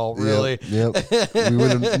Warhol? Really?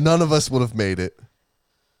 Yep. None of us would have made it.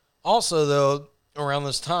 Also, though, around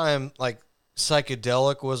this time,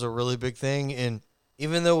 psychedelic was a really big thing, and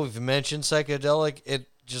even though we've mentioned psychedelic, it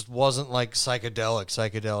just wasn't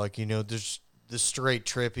psychedelic. There's the straight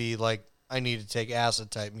trippy, I need to take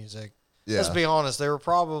acid type music. Yeah. Let's be honest, they were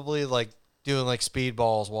probably doing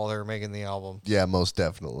speedballs while they were making the album. Yeah, most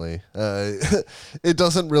definitely. It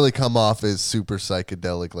doesn't really come off as super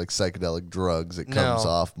psychedelic, like psychedelic drugs. It comes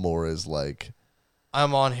off more as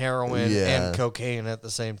I'm on heroin and cocaine at the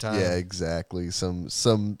same time. Yeah, exactly. Some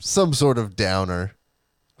sort of downer.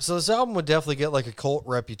 So this album would definitely get a cult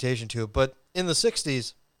reputation to it, but in the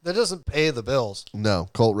 60s, that doesn't pay the bills. No,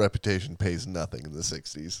 cult reputation pays nothing in the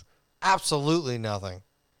 60s. Absolutely nothing.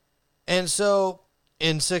 And so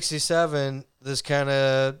in 67, this kind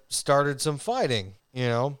of started some fighting,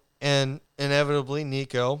 and inevitably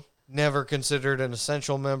Nico, never considered an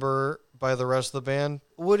essential member by the rest of the band,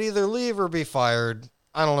 would either leave or be fired.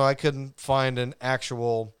 I don't know. I couldn't find an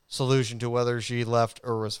actual solution to whether she left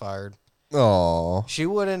or was fired. Aww. She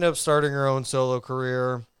would end up starting her own solo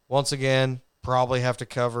career. Once again, probably have to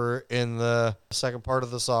cover in the second part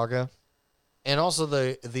of the saga. And also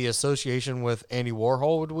the association with Andy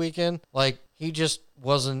Warhol would weaken. He just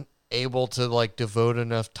wasn't able to like devote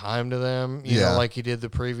enough time to them, you Yeah. know, like he did the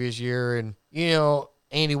previous year. And, you know,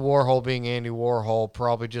 Andy Warhol being Andy Warhol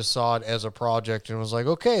probably just saw it as a project and was like,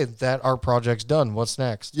 okay, that art project's done. What's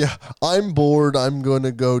next? Yeah, I'm bored. I'm going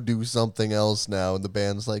to go do something else now. And the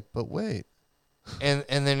band's like, but wait. And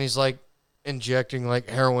then he's like injecting like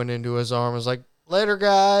heroin into his arm. Is like, later,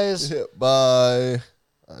 guys. Yeah, bye.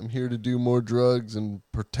 I'm here to do more drugs and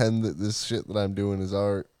pretend that this shit that I'm doing is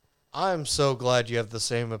art. I'm so glad you have the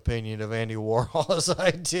same opinion of Andy Warhol as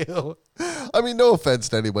I do. I mean, no offense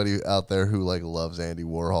to anybody out there who like loves Andy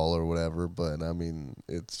Warhol or whatever, but I mean,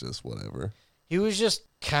 it's just whatever. He was just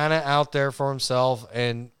kind of out there for himself,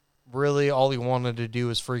 and really all he wanted to do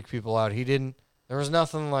was freak people out. There was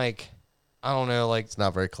nothing like, I don't know, like, It's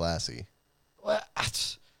not very classy. well,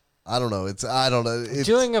 I don't know. It's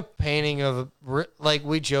doing a painting of, like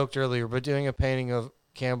we joked earlier, but doing a painting of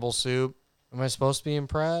Campbell Soup, am I supposed to be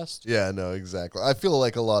impressed? Yeah, no, exactly. I feel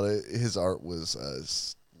like a lot of his art was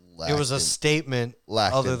It was a statement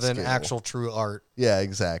lacked other in than skill. actual true art. Yeah,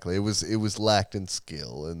 exactly. It was lacked in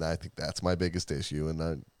skill, and I think that's my biggest issue.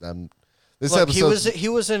 And I'm this Look, episode. he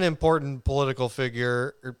was an important political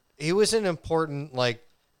figure. He was an important like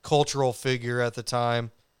cultural figure at the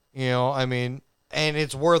time. You know, I mean, and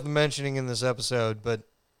it's worth mentioning in this episode. But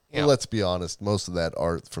you Well, know, let's be honest. Most of that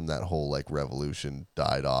art from that whole like revolution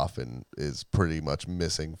died off and is pretty much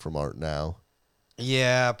missing from art now.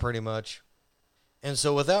 yeah, pretty much. And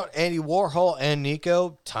so, without Andy Warhol and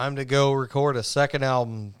Nico, time to go record a second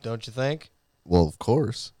album, don't you think? Well, of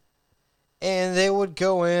course. And they would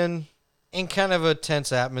go in kind of a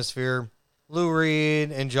tense atmosphere. Lou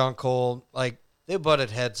Reed and John Cole, like, they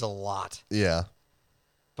butted heads a lot. Yeah.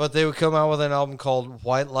 But they would come out with an album called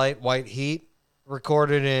White Light, White Heat,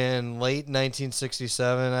 recorded in late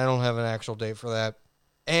 1967. I don't have an actual date for that.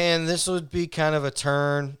 And this would be kind of a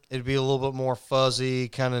turn. It'd be a little bit more fuzzy,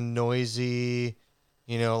 kind of noisy,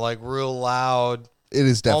 you know, like real loud. It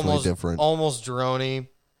is definitely different. Almost droney.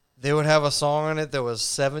 They would have a song on it that was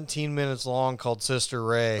 17 minutes long called Sister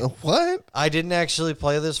Ray. What? I didn't actually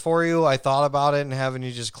play this for you. I thought about it and having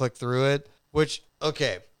you just click through it. Which,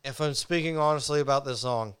 okay, if I'm speaking honestly about this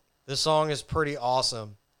song is pretty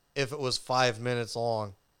awesome if it was 5 minutes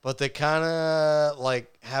long. But they kind of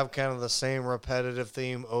like have kind of the same repetitive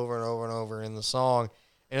theme over and over and over in the song.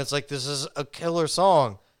 And it's like, this is a killer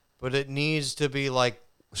song, but it needs to be like,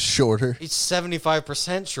 Shorter. it's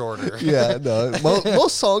 75% shorter. Yeah, no.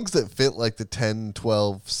 Most songs that fit like the 10,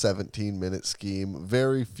 12, 17-minute scheme,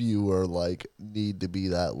 very few are like need to be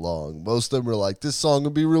that long. Most of them are like, this song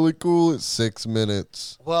would be really cool at 6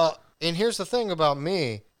 minutes. Well, and here's the thing about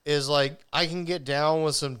me is like I can get down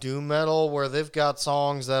with some doom metal where they've got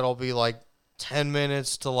songs that'll be like 10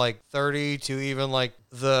 minutes to like 30 to even like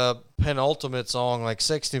the penultimate song like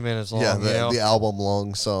 60 minutes long. Yeah, you know? the album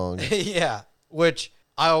long song. Yeah, which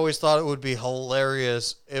I always thought it would be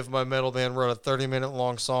hilarious if my metal band wrote a 30-minute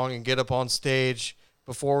long song and get up on stage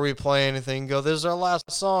before we play anything and go, this is our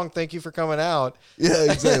last song. Thank you for coming out.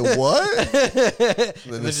 Yeah, exactly. What? And Then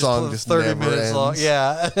they the song put just never ends.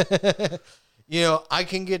 Yeah. You know, I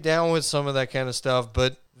can get down with some of that kind of stuff,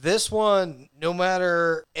 but this one, no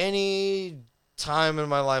matter any time in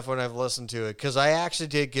my life when I've listened to it, because I actually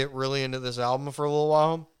did get really into this album for a little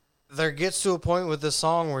while, there gets to a point with this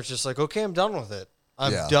song where it's just like, okay, I'm done with it.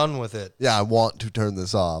 I'm Yeah. done with it. Yeah, I want to turn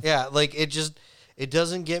this off. Yeah, like it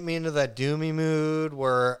doesn't get me into that doomy mood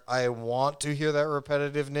where I want to hear that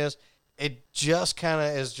repetitiveness. It just kind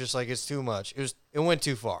of is just like, it's too much. It went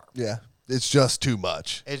too far. Yeah, it's just too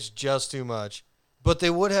much. It's just too much. But they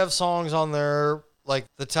would have songs on there, like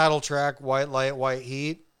the title track, White Light, White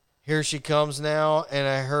Heat. Here She Comes Now, and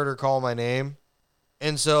I Heard Her Call My Name.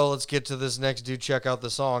 And so let's get to this next dude. Check out the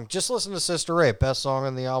song. Just listen to Sister Ray, best song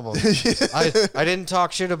on the album. I didn't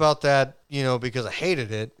talk shit about that, you know, because I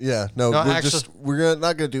hated it. Yeah, no, No, we're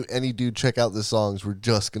not gonna do any dude check out the songs. We're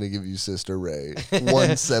just gonna give you Sister Ray,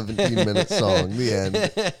 17-minute song, the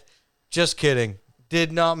end. Just kidding.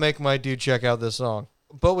 Did not make my dude check out this song.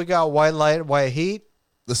 But we got White Light, White Heat.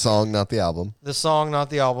 The song, not the album. The song, not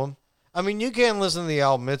the album. I mean, you can listen to the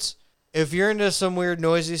album. If you're into some weird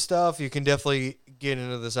noisy stuff, you can definitely get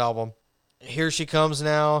into this album. Here She Comes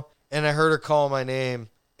Now, and I Heard Her Call My Name.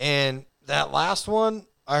 And that last one,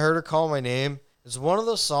 I Heard Her Call My Name, is one of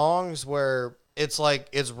those songs where it's like,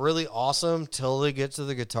 it's really awesome till they get to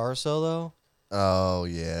the guitar solo. Oh,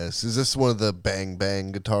 yes. Is this one of the bang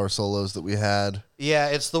bang guitar solos that we had? Yeah,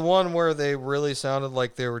 it's the one where they really sounded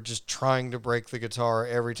like they were just trying to break the guitar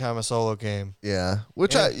every time a solo came. Yeah.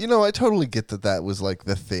 Which Yeah. I totally get that was like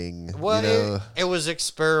the thing. Well, you know? it was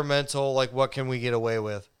experimental, like what can we get away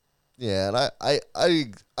with? Yeah, and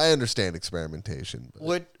I understand experimentation.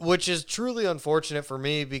 But which is truly unfortunate for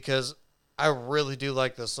me because I really do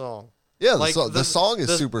like this song. yeah, Like the song is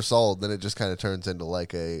the- super solid. Then it just kind of turns into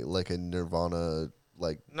like a Nirvana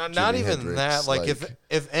like Not Jimi even Hendrix, that. Like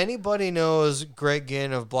if anybody knows Greg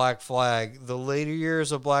Ginn of Black Flag, the later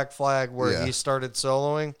years of Black Flag where Yeah. he started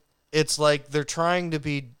soloing, it's like they're trying to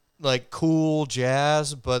be like cool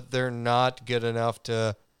jazz, but they're not good enough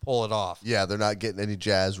to pull it off. yeah, they're not getting any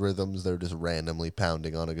jazz rhythms. They're just randomly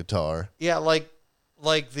pounding on a guitar. Yeah, like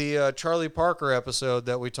the Charlie Parker episode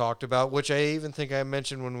that we talked about, which I even think I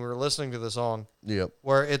mentioned when we were listening to the song, Yep.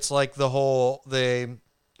 where it's like the whole they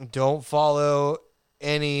don't follow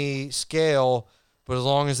any scale, but as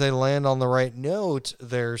long as they land on the right note,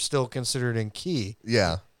 they're still considered in key.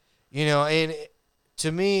 Yeah. You know, and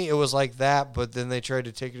to me, it was like that, but then they tried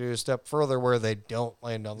to take it a step further where they don't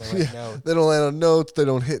land on the right note. They don't land on notes. They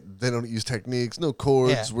don't use techniques. No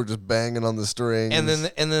chords. Yeah. We're just banging on the strings. And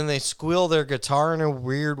then they squeal their guitar in a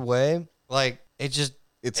weird way. Like it's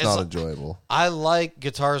not like- enjoyable. I like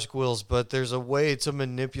guitar squeals, but there's a way to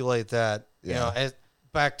manipulate that. You Yeah. know,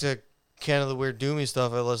 back to kind of the weird doomy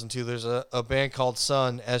stuff I listen to. There's a band called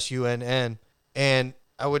Sunn, Sunn, and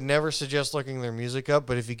I would never suggest looking their music up,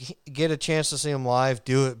 but if you get a chance to see them live,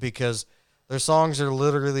 do it because their songs are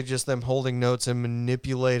literally just them holding notes and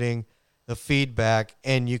manipulating the feedback,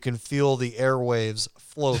 and you can feel the airwaves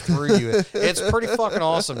flow through you. It's pretty fucking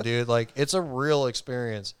awesome, dude. Like, it's a real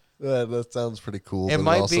experience. That sounds pretty cool. It but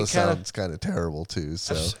might it also be kinda- sounds kind of terrible too.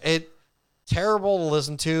 So It terrible to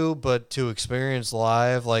listen to, but to experience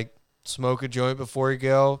live, like smoke a joint before you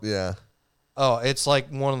go. yeah. Oh, it's like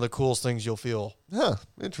one of the coolest things you'll feel. Huh,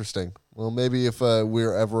 interesting. Well, maybe if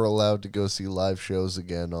we're ever allowed to go see live shows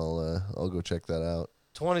again, I'll go check that out.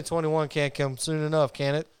 2021 can't come soon enough,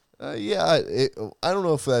 can it? Yeah, I don't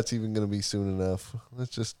know if that's even gonna be soon enough.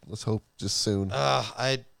 Let's hope just soon.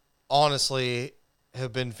 I honestly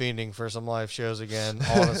have been fiending for some live shows again.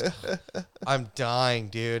 Honestly, I'm dying,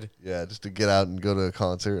 dude. Yeah, just to get out and go to a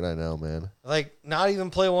concert. I know, man. Like, not even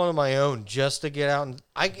play one of my own, just to get out and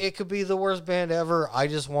it could be the worst band ever. I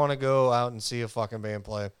just want to go out and see a fucking band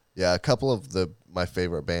play. Yeah, a couple of my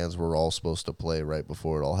favorite bands were all supposed to play right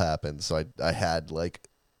before it all happened, so I had like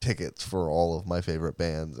tickets for all of my favorite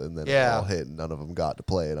bands, and then it all hit, and none of them got to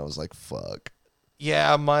play, and I was like, fuck.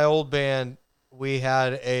 Yeah, my old band, we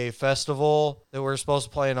had a festival that we were supposed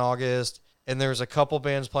to play in August, and there was a couple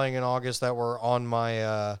bands playing in August that were on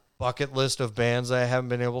my bucket list of bands that I haven't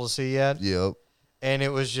been able to see yet. Yep. And it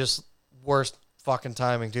was just worst fucking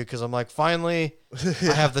timing, dude, because I'm like, finally,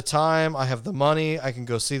 I have the time, I have the money, I can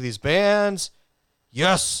go see these bands.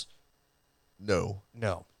 Yes. No.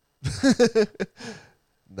 No.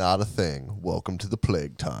 Not a thing. Welcome to the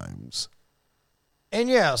plague times. And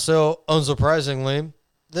yeah, so unsurprisingly,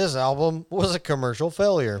 this album was a commercial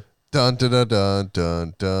failure. Dun dun dun dun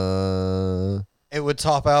dun dun. It would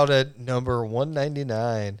top out at number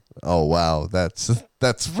 199. Oh wow, that's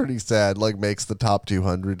pretty sad. Like makes the top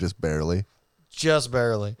 200 just barely. Just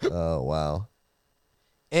barely. Oh wow.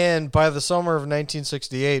 And by the summer of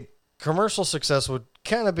 1968, commercial success would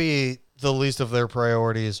kind of be the least of their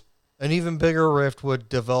priorities. An even bigger rift would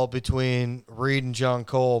develop between Reed and John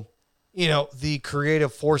Cole, you know, the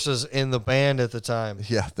creative forces in the band at the time,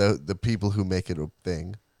 Yeah, the people who make it a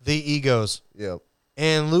thing. the egos. Yep.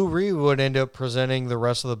 And Lou Reed would end up presenting the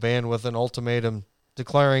rest of the band with an ultimatum,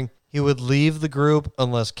 declaring he would leave the group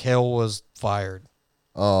unless Cale was fired.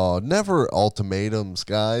 Oh, never ultimatums,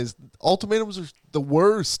 guys. Ultimatums are the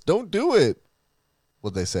worst. Don't do it.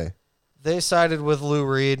 What'd they say? They sided with Lou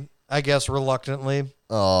Reed, I guess reluctantly,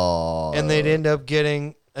 Oh. and they'd end up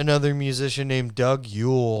getting another musician named Doug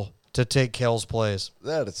Yule to take Cale's place.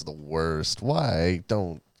 That is the worst. Why?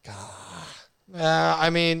 Don't. I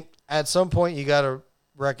mean, at some point you got to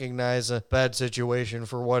recognize a bad situation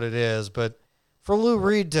for what it is, but for Lou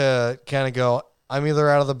Reed to kind of go, I'm either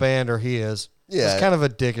out of the band or he is, Yeah. it's kind of a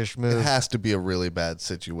dickish It move. has to be a really bad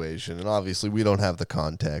situation. And obviously, we don't have the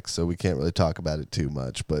context, so we can't really talk about it too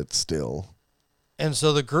much, but still. And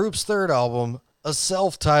so the group's third album, a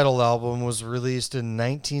self-titled album, was released in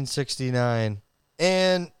 1969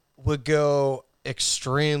 and would go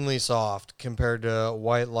extremely soft compared to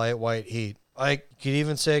White Light, White Heat. I could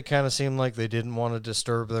even say it kind of seemed like they didn't want to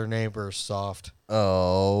disturb their neighbors soft.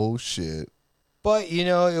 Oh, shit. But, you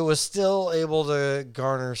know, it was still able to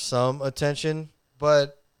garner some attention.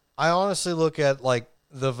 But I honestly look at, like,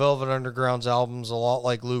 the Velvet Underground's albums a lot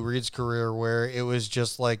like Lou Reed's career, where it was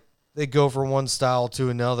just like they go from one style to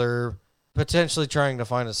another, potentially trying to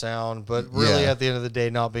find a sound, but really Yeah. at the end of the day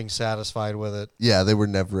not being satisfied with it. Yeah, they were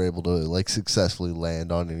never able to, like, successfully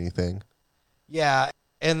land on anything. Yeah,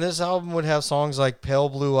 And this album would have songs like Pale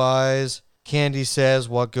Blue Eyes, Candy Says,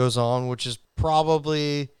 What Goes On, which is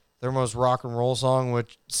probably their most rock and roll song,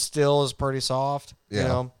 which still is pretty soft, Yeah. you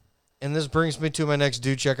know? And this brings me to my next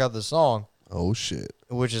Dude Check Out the Song, Oh shit.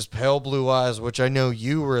 which is Pale Blue Eyes, which I know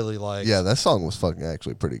you really like. Yeah, that song was fucking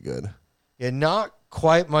actually pretty good. Yeah, not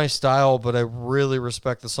quite my style, but I really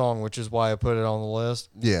respect the song, which is why I put it on the list.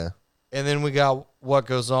 Yeah. And then we got What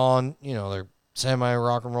Goes On, you know, their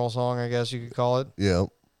semi-rock and roll song, I guess you could call it. Yeah.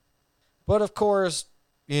 But of course,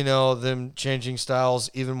 you know, them changing styles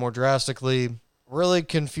even more drastically really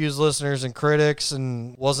confused listeners and critics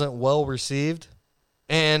and wasn't well received.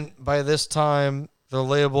 And by this time, the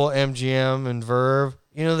label MGM and Verve,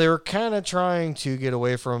 you know, they were kind of trying to get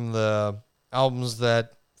away from the albums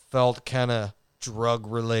that felt kind of drug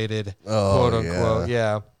related, Oh, quote unquote.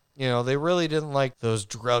 Yeah. You know, they really didn't like those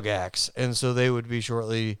drug acts. And so they would be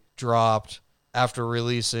shortly dropped after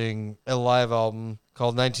releasing a live album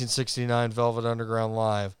called 1969 Velvet Underground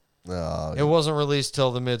Live. Oh, It wasn't released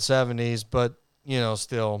till the mid 70s, but, you know,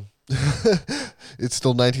 still. it's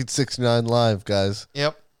still 1969 live, guys.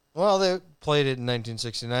 Yep. Well, they played it in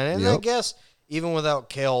 1969. And I Yep. guess even without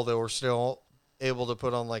Kale, they were still able to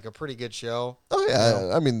put on like a pretty good show. Oh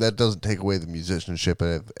yeah, I mean that doesn't take away the musicianship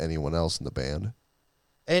of anyone else in the band.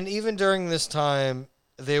 And even during this time,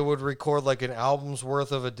 they would record like an album's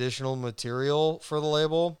worth of additional material for the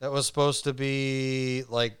label that was supposed to be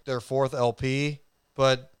like their fourth LP,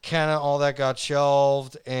 but kind of all that got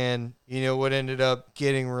shelved, and you know what ended up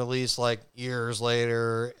getting released like years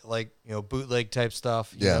later, like, you know, bootleg type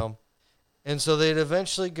stuff, you Yeah. know. And so they'd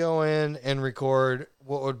eventually go in and record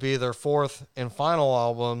what would be their fourth and final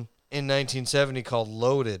album in 1970 called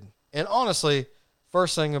Loaded. And honestly,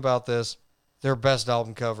 first thing about this, their best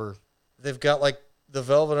album cover. They've got like the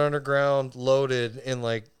Velvet Underground Loaded in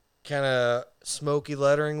like kind of smoky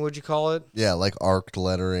lettering, would you call it? Yeah, like arced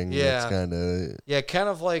lettering. Yeah. It's kind of Yeah, kind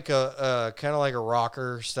of like a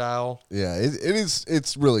rocker style. yeah.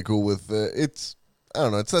 It's really cool with it's. I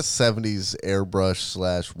don't know. It's that 70s airbrush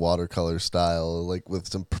 / watercolor style, like with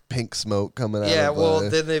some pink smoke coming out. Yeah, of, well,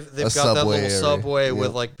 then they've a got that subway little area. subway with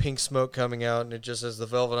Yep. like pink smoke coming out, and it just says the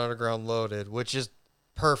Velvet Underground Loaded, which is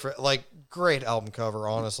perfect. Like, great album cover,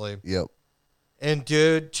 honestly. Yep. And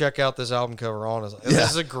dude, check out this album cover, honestly. Yeah.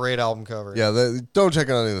 This is a great album cover. Yeah. Don't check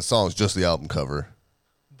out any of the songs, just the album cover.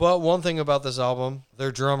 But one thing about this album,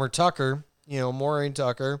 their drummer Tucker, you know, Maureen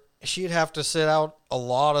Tucker, she'd have to sit out a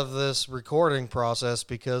lot of this recording process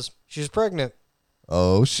because she's pregnant.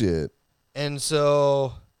 Oh shit. And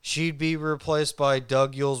so she'd be replaced by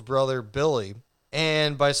Doug Yule's brother, Billy.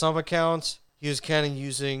 And by some accounts, he was kind of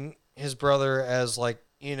using his brother as like,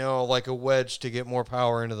 you know, like a wedge to get more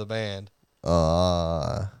power into the band.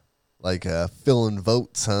 Like filling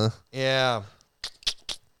votes, huh? Yeah.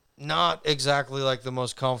 Not exactly like the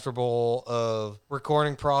most comfortable of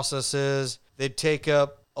recording processes. They'd take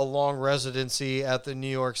up a long residency at the New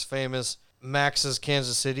York's famous Max's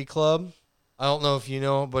Kansas City Club. I don't know if you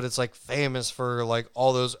know, but it's like famous for like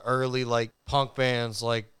all those early like punk bands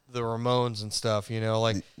like the Ramones and stuff, you know,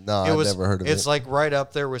 like No, I've never heard of it. It's like right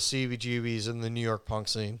up there with CBGB's in the New York punk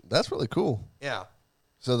scene. That's really cool. Yeah.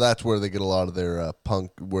 So that's where they get a lot of their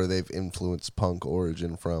punk, where they've influenced punk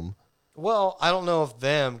origin from. Well, I don't know if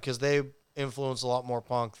them, because they influence a lot more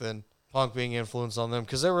punk than punk being influenced on them,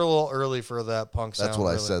 because they were a little early for that punk sound. That's what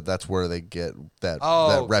really. I said. That's where they get that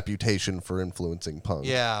Oh. reputation for influencing punk.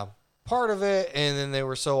 Yeah, part of it, and then they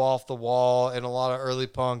were so off the wall, and a lot of early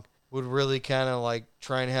punk would really kind of like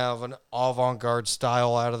try and have an avant-garde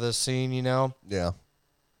style out of this scene, you know? Yeah.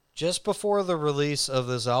 Just before the release of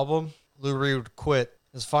this album, Lou Reed quit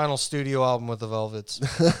his final studio album with the Velvets.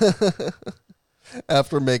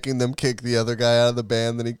 After making them kick the other guy out of the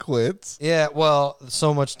band, then he quits. Yeah, well,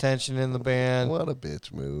 so much tension in the band. What a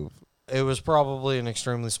bitch move. It was probably an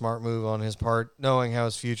extremely smart move on his part, knowing how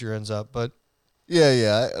his future ends up, but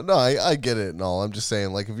Yeah. No, I get it and all. I'm just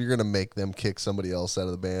saying, like, if you're going to make them kick somebody else out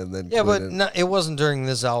of the band, then yeah, quit but it. no, it wasn't during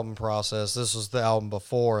this album process. This was the album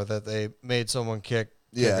before that they made someone kick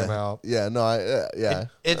him out. Yeah, no, yeah.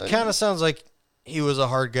 It kind of sounds like he was a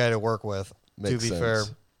hard guy to work with, to Makes be sense. fair.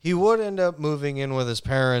 He would end up moving in with his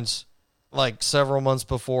parents like several months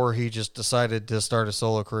before he just decided to start a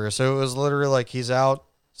solo career. So it was literally like he's out,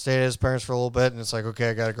 stayed at his parents for a little bit, and it's like, okay,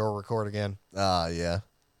 I got to go record again. Yeah.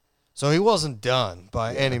 So he wasn't done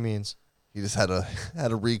by any means. He just had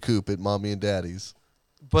to recoup at mommy and daddy's.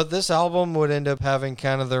 But this album would end up having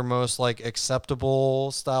kind of their most like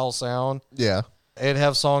acceptable style sound. Yeah. It'd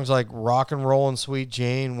have songs like Rock and Roll and Sweet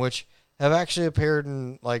Jane, which have actually appeared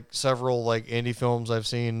in like several like indie films I've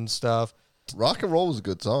seen and stuff. Rock and Roll was a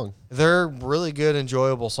good song. They're really good,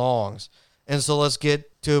 enjoyable songs. And so let's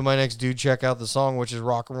get to my next dude check out the song, which is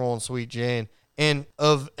Rock and Roll and Sweet Jane. And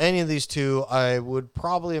of any of these two, I would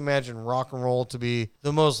probably imagine Rock and Roll to be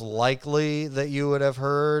the most likely that you would have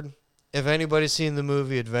heard. If anybody's seen the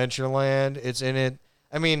movie Adventureland, it's in it.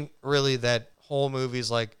 I mean, really, that whole movie's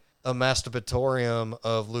like a masturbatorium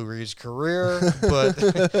of Lou Reed's career, but,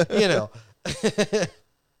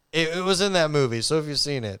 it was in that movie, so if you've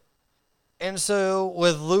seen it. And so,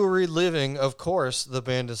 with Lou Reed leaving, of course, the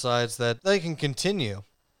band decides that they can continue.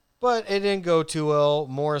 But it didn't go too well.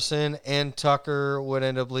 Morrison and Tucker would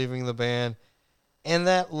end up leaving the band, and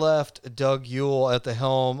that left Doug Yule at the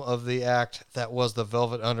helm of the act that was the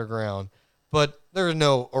Velvet Underground. But there were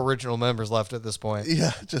no original members left at this point.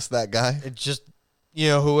 Yeah, just that guy. It just,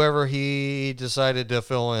 whoever he decided to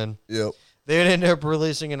fill in. Yep. They would end up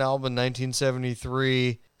releasing an album in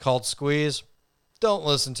 1973 called Squeeze. Don't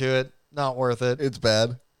listen to it. Not worth it. It's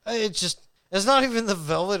bad. It's not even the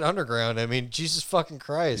Velvet Underground. I mean, Jesus fucking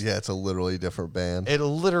Christ. Yeah, it's a literally different band. It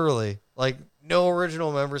literally, no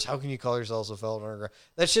original members. How can you call yourselves a Velvet Underground?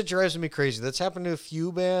 That shit drives me crazy. That's happened to a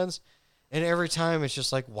few bands, and every time it's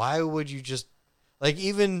just like, why would you just,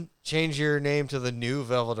 even change your name to the New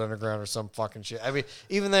Velvet Underground or some fucking shit? I mean,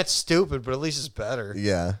 even that's stupid, but at least it's better.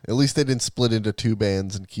 Yeah, at least they didn't split into two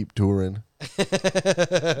bands and keep touring.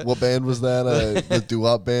 What band was that? The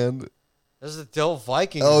doo-wop band? There's the Del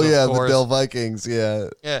Vikings. Oh, yeah, of course. the Del Vikings, yeah.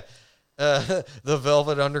 Yeah. The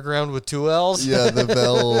Velvet Underground with 2 L's. Yeah, the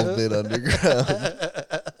Velvet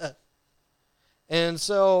Underground. And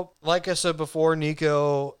so, like I said before,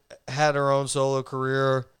 Nico had her own solo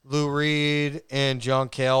career. Lou Reed and John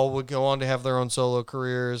Cale would go on to have their own solo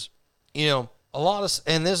careers. A lot of,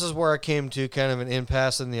 and this is where I came to kind of an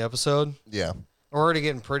impasse in the episode. Yeah. We're already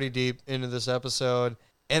getting pretty deep into this episode.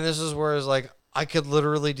 And this is where it's like, I could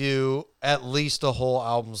literally do at least a whole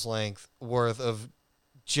album's length worth of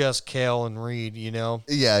just Cale and Reed,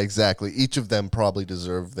 Yeah, exactly. Each of them probably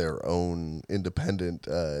deserve their own independent.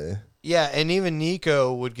 Yeah, and even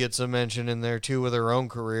Nico would get some mention in there too with her own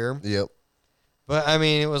career. Yep. But I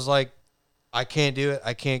mean, it was like, I can't do it.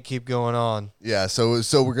 I can't keep going on. Yeah, so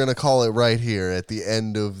we're gonna call it right here at the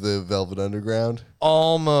end of the Velvet Underground.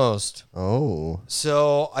 Almost. Oh.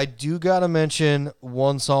 So I do gotta mention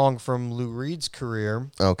one song from Lou Reed's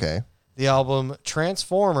career. Okay. The album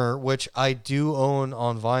Transformer, which I do own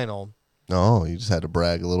on vinyl. Oh, you just had to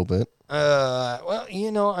brag a little bit. Well,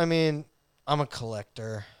 I mean, I'm a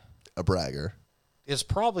collector. A bragger. It's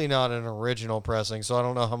probably not an original pressing, so I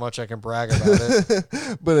don't know how much I can brag about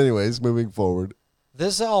it. But anyways, moving forward.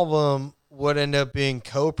 This album would end up being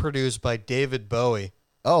co-produced by David Bowie.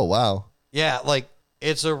 Oh, wow. Yeah,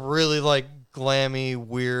 it's a really, glammy,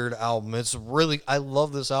 weird album. I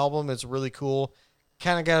love this album. It's really cool.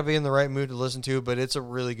 Kind of got to be in the right mood to listen to, but it's a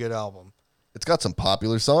really good album. It's got some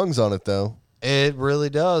popular songs on it, though. It really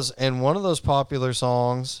does. And one of those popular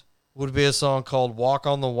songs would be a song called Walk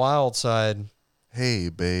on the Wild Side. Hey,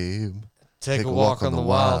 babe. Take a walk on the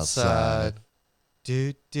wild side.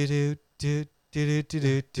 Do, do, do, do, do, do,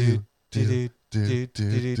 do, do, do, do,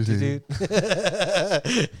 do, do,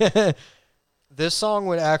 do. This song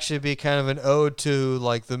would actually be kind of an ode to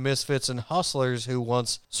the Misfits and Hustlers who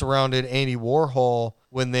once surrounded Andy Warhol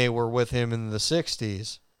when they were with him in the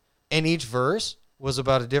 60s. And each verse was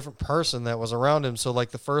about a different person that was around him. So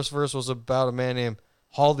the first verse was about a man named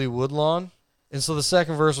Holly Woodlawn. And so the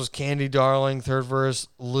second verse was Candy Darling. Third verse,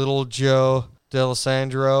 Little Joe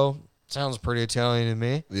D'Alessandro. Sounds pretty Italian to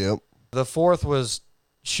me. Yep. The fourth was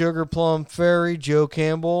Sugar Plum Fairy, Joe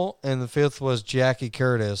Campbell. And the fifth was Jackie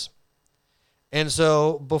Curtis. And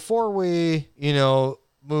so before we, move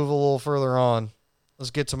a little further on,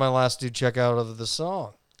 let's get to my last dude check out of the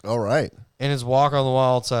song. All right. And it's Walk on the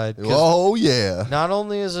Wild Side. Oh, yeah. Not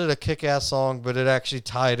only is it a kick-ass song, but it actually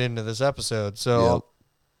tied into this episode. So Yep.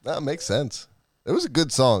 That makes sense. It was a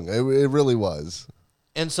good song. It really was.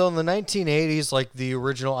 And so in the 1980s, the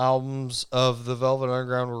original albums of the Velvet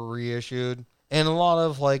Underground were reissued. And a lot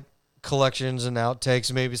of, collections and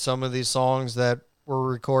outtakes, maybe some of these songs that were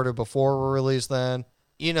recorded before were released then.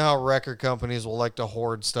 You know how record companies will like to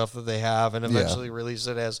hoard stuff that they have and eventually release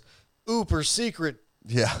it as uber secret.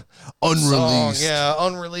 Yeah. Unreleased. Song. Yeah,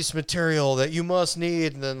 unreleased material that you must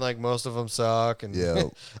need. And then, most of them suck. And Yeah.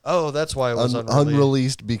 oh, that's why it was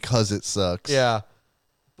unreleased because it sucks. Yeah.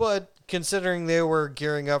 But considering they were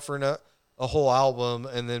gearing up for a whole album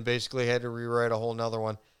and then basically had to rewrite a whole nother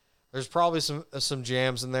one, there's probably some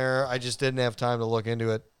jams in there. I just didn't have time to look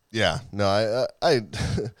into it. Yeah. No,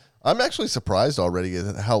 I'm actually surprised already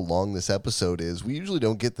at how long this episode is. We usually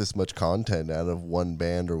don't get this much content out of one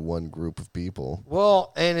band or one group of people.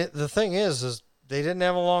 Well, and the thing is they didn't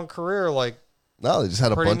have a long career. No, they just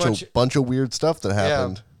had a Pretty bunch of weird stuff that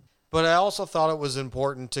happened. But I also thought it was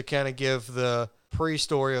important to kind of give the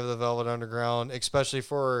pre-story of the Velvet Underground, especially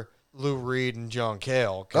for Lou Reed and John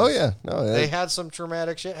Cale. Oh yeah, no, they had some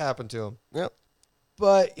traumatic shit happen to them. Yep.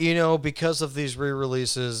 But because of these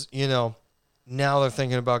re-releases, now they're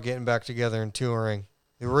thinking about getting back together and touring.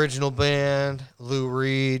 The original band: Lou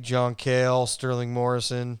Reed, John Cale, Sterling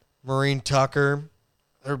Morrison, Maureen Tucker.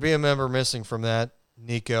 There'd be a member missing from that,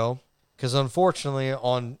 Nico, because unfortunately,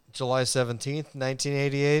 on July 17th,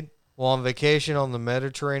 1988. While on vacation on the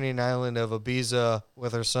Mediterranean island of Ibiza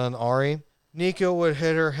with her son Ari, Nico would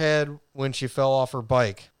hit her head when she fell off her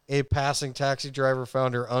bike. A passing taxi driver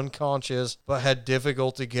found her unconscious but had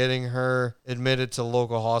difficulty getting her admitted to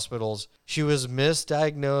local hospitals. She was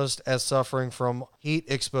misdiagnosed as suffering from heat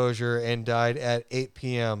exposure and died at 8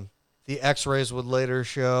 p.m. The x-rays would later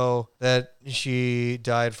show that she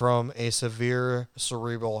died from a severe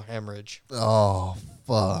cerebral hemorrhage. Oh,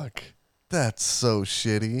 fuck. That's so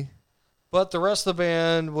shitty. But the rest of the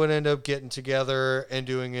band would end up getting together and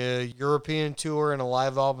doing a European tour and a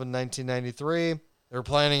live album in 1993. They were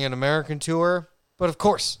planning an American tour. But of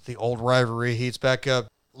course, the old rivalry heats back up.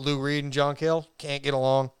 Lou Reed and John Cale can't get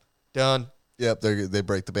along. Done. Yep, they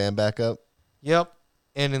break the band back up. Yep.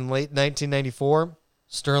 And in late 1994,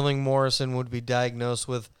 Sterling Morrison would be diagnosed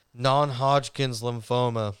with non-Hodgkin's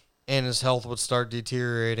lymphoma, and his health would start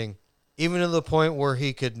deteriorating, even to the point where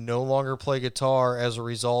he could no longer play guitar as a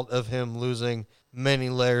result of him losing many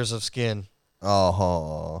layers of skin.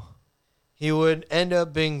 Oh. He would end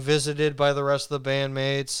up being visited by the rest of the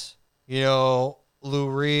bandmates. Lou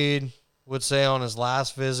Reed would say on his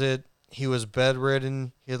last visit he was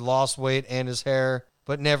bedridden, he had lost weight and his hair,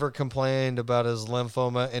 but never complained about his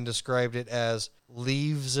lymphoma and described it as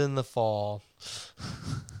leaves in the fall.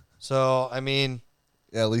 So, I mean...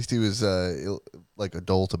 Yeah, at least he was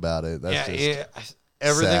adult about it. That's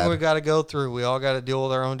everything sad. we got to go through. We all got to deal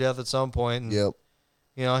with our own death at some point. And, yep.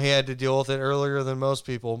 He had to deal with it earlier than most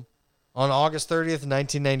people. On August 30th,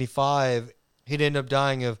 1995, he'd end up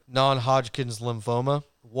dying of non-Hodgkin's lymphoma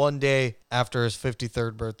 1 day after his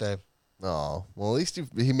 53rd birthday. Oh, well, at least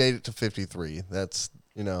he made it to 53. That's,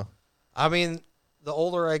 I mean, the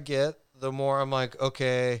older I get, the more I'm like,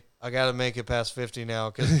 okay, I got to make it past 50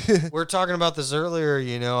 now. Because we were talking about this earlier,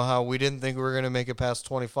 how we didn't think we were going to make it past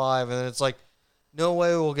 25. And then it's like, no way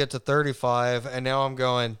we'll get to 35. And now I'm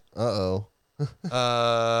going, uh-oh.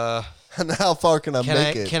 And how far can I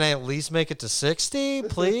make it? Can I at least make it to 60,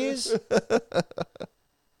 please?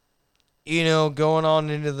 Going on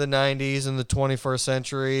into the 90s and the 21st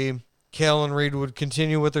century, Cale and Reed would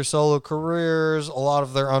continue with their solo careers. A lot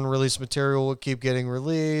of their unreleased material would keep getting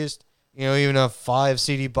released. Even a 5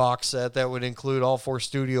 CD box set that would include all 4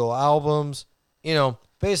 studio albums.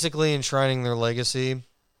 Basically enshrining their legacy.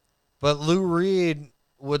 But Lou Reed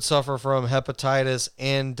would suffer from hepatitis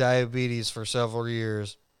and diabetes for several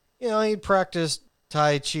years. He practiced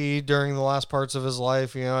Tai Chi during the last parts of his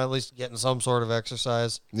life, at least getting some sort of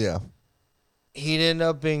exercise. Yeah. He'd end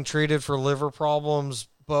up being treated for liver problems,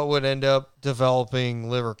 but would end up developing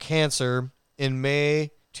liver cancer. In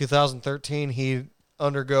May 2013, he'd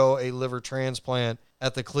undergo a liver transplant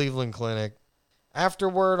at the Cleveland Clinic.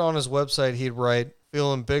 Afterward, on his website, he'd write,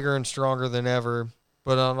 feeling bigger and stronger than ever.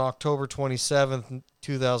 But on October 27th,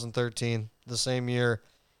 2013, the same year,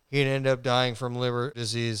 he'd end up dying from liver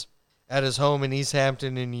disease at his home in East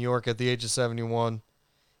Hampton in New York at the age of 71.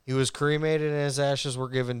 He was cremated and his ashes were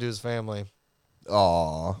given to his family.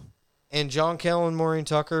 Aw. And John Cale and Maureen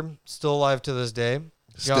Tucker, still alive to this day.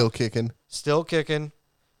 Still kicking. Still kicking.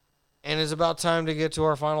 And it's about time to get to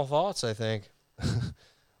our final thoughts, I think.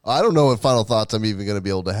 I don't know what final thoughts I'm even going to be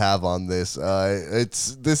able to have on this.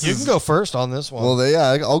 You can go first on this one. Well,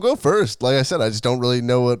 yeah, I'll go first. Like I said, I just don't really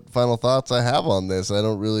know what final thoughts I have on this. I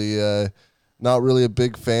don't really, not really a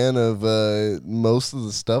big fan of most of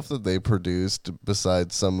the stuff that they produced,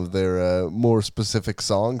 besides some of their more specific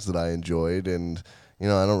songs that I enjoyed. And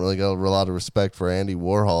I don't really got a lot of respect for Andy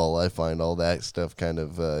Warhol. I find all that stuff kind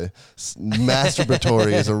of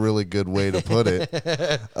masturbatory is a really good way to put it.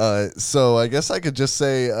 So I guess I could just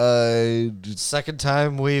say... Second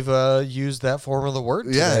time we've used that form of the word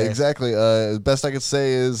today. Yeah, exactly. The best I could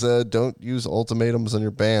say is don't use ultimatums on your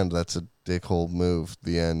band. That's a dickhole move.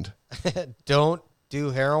 The end. Don't do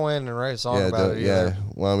heroin and write a song about it either. Yeah,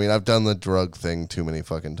 well, I mean, I've done the drug thing too many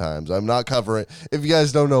fucking times. I'm not covering... If you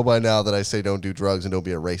guys don't know by now that I say don't do drugs and don't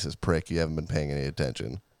be a racist prick, you haven't been paying any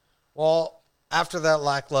attention. Well, after that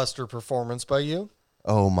lackluster performance by you...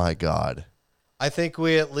 Oh, my God. I think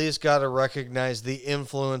we at least got to recognize the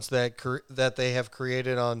influence that they have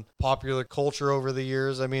created on popular culture over the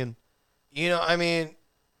years. I mean,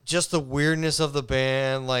 just the weirdness of the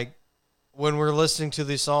band. Like when we're listening to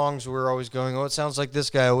these songs, we're always going, oh, it sounds like this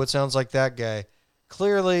guy. Oh, it sounds like that guy.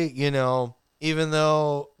 Clearly, even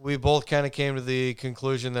though we both kind of came to the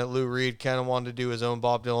conclusion that Lou Reed kind of wanted to do his own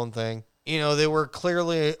Bob Dylan thing, they were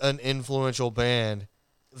clearly an influential band.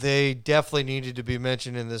 They definitely needed to be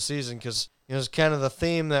mentioned in this season because, it's kind of the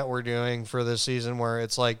theme that we're doing for this season where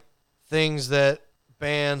it's like things that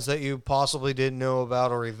bands that you possibly didn't know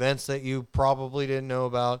about or events that you probably didn't know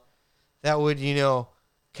about that would,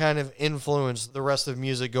 kind of influence the rest of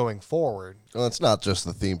music going forward. Well, it's not just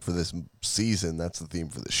the theme for this season. That's the theme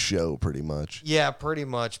for the show, pretty much. Yeah, pretty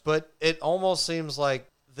much. But it almost seems like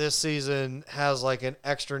this season has like an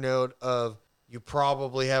extra note of you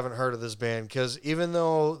probably haven't heard of this band because even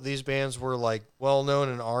though these bands were like well known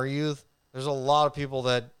in our youth, there's a lot of people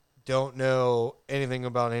that don't know anything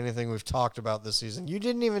about anything we've talked about this season. You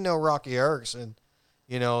didn't even know Rocky Erickson,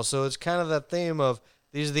 so it's kind of that theme of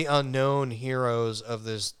these are the unknown heroes of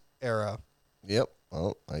this era. Yep.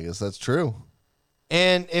 Well, I guess that's true.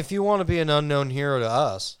 And if you want to be an unknown hero to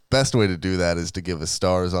us, best way to do that is to give us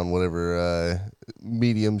stars on whatever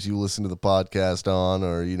mediums you listen to the podcast on,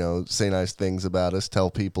 or, say nice things about us, tell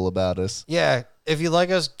people about us. Yeah. If you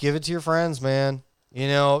like us, give it to your friends, man.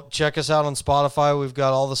 Check us out on Spotify. We've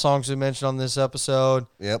got all the songs we mentioned on this episode.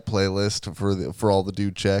 Yep, playlist for all the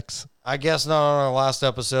dude checks. I guess not on our last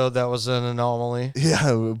episode. That was an anomaly.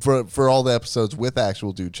 Yeah, for all the episodes with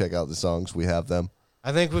actual dude check out the songs, we have them.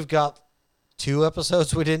 I think we've got 2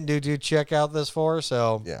 episodes we didn't do check out this for,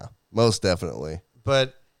 so. Yeah, most definitely.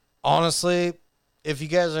 But honestly, if you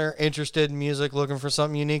guys are interested in music, looking for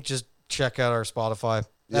something unique, just check out our Spotify.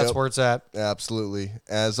 That's where it's at. Absolutely.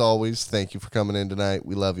 As always, thank you for coming in tonight.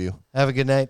 We love you. Have a good night.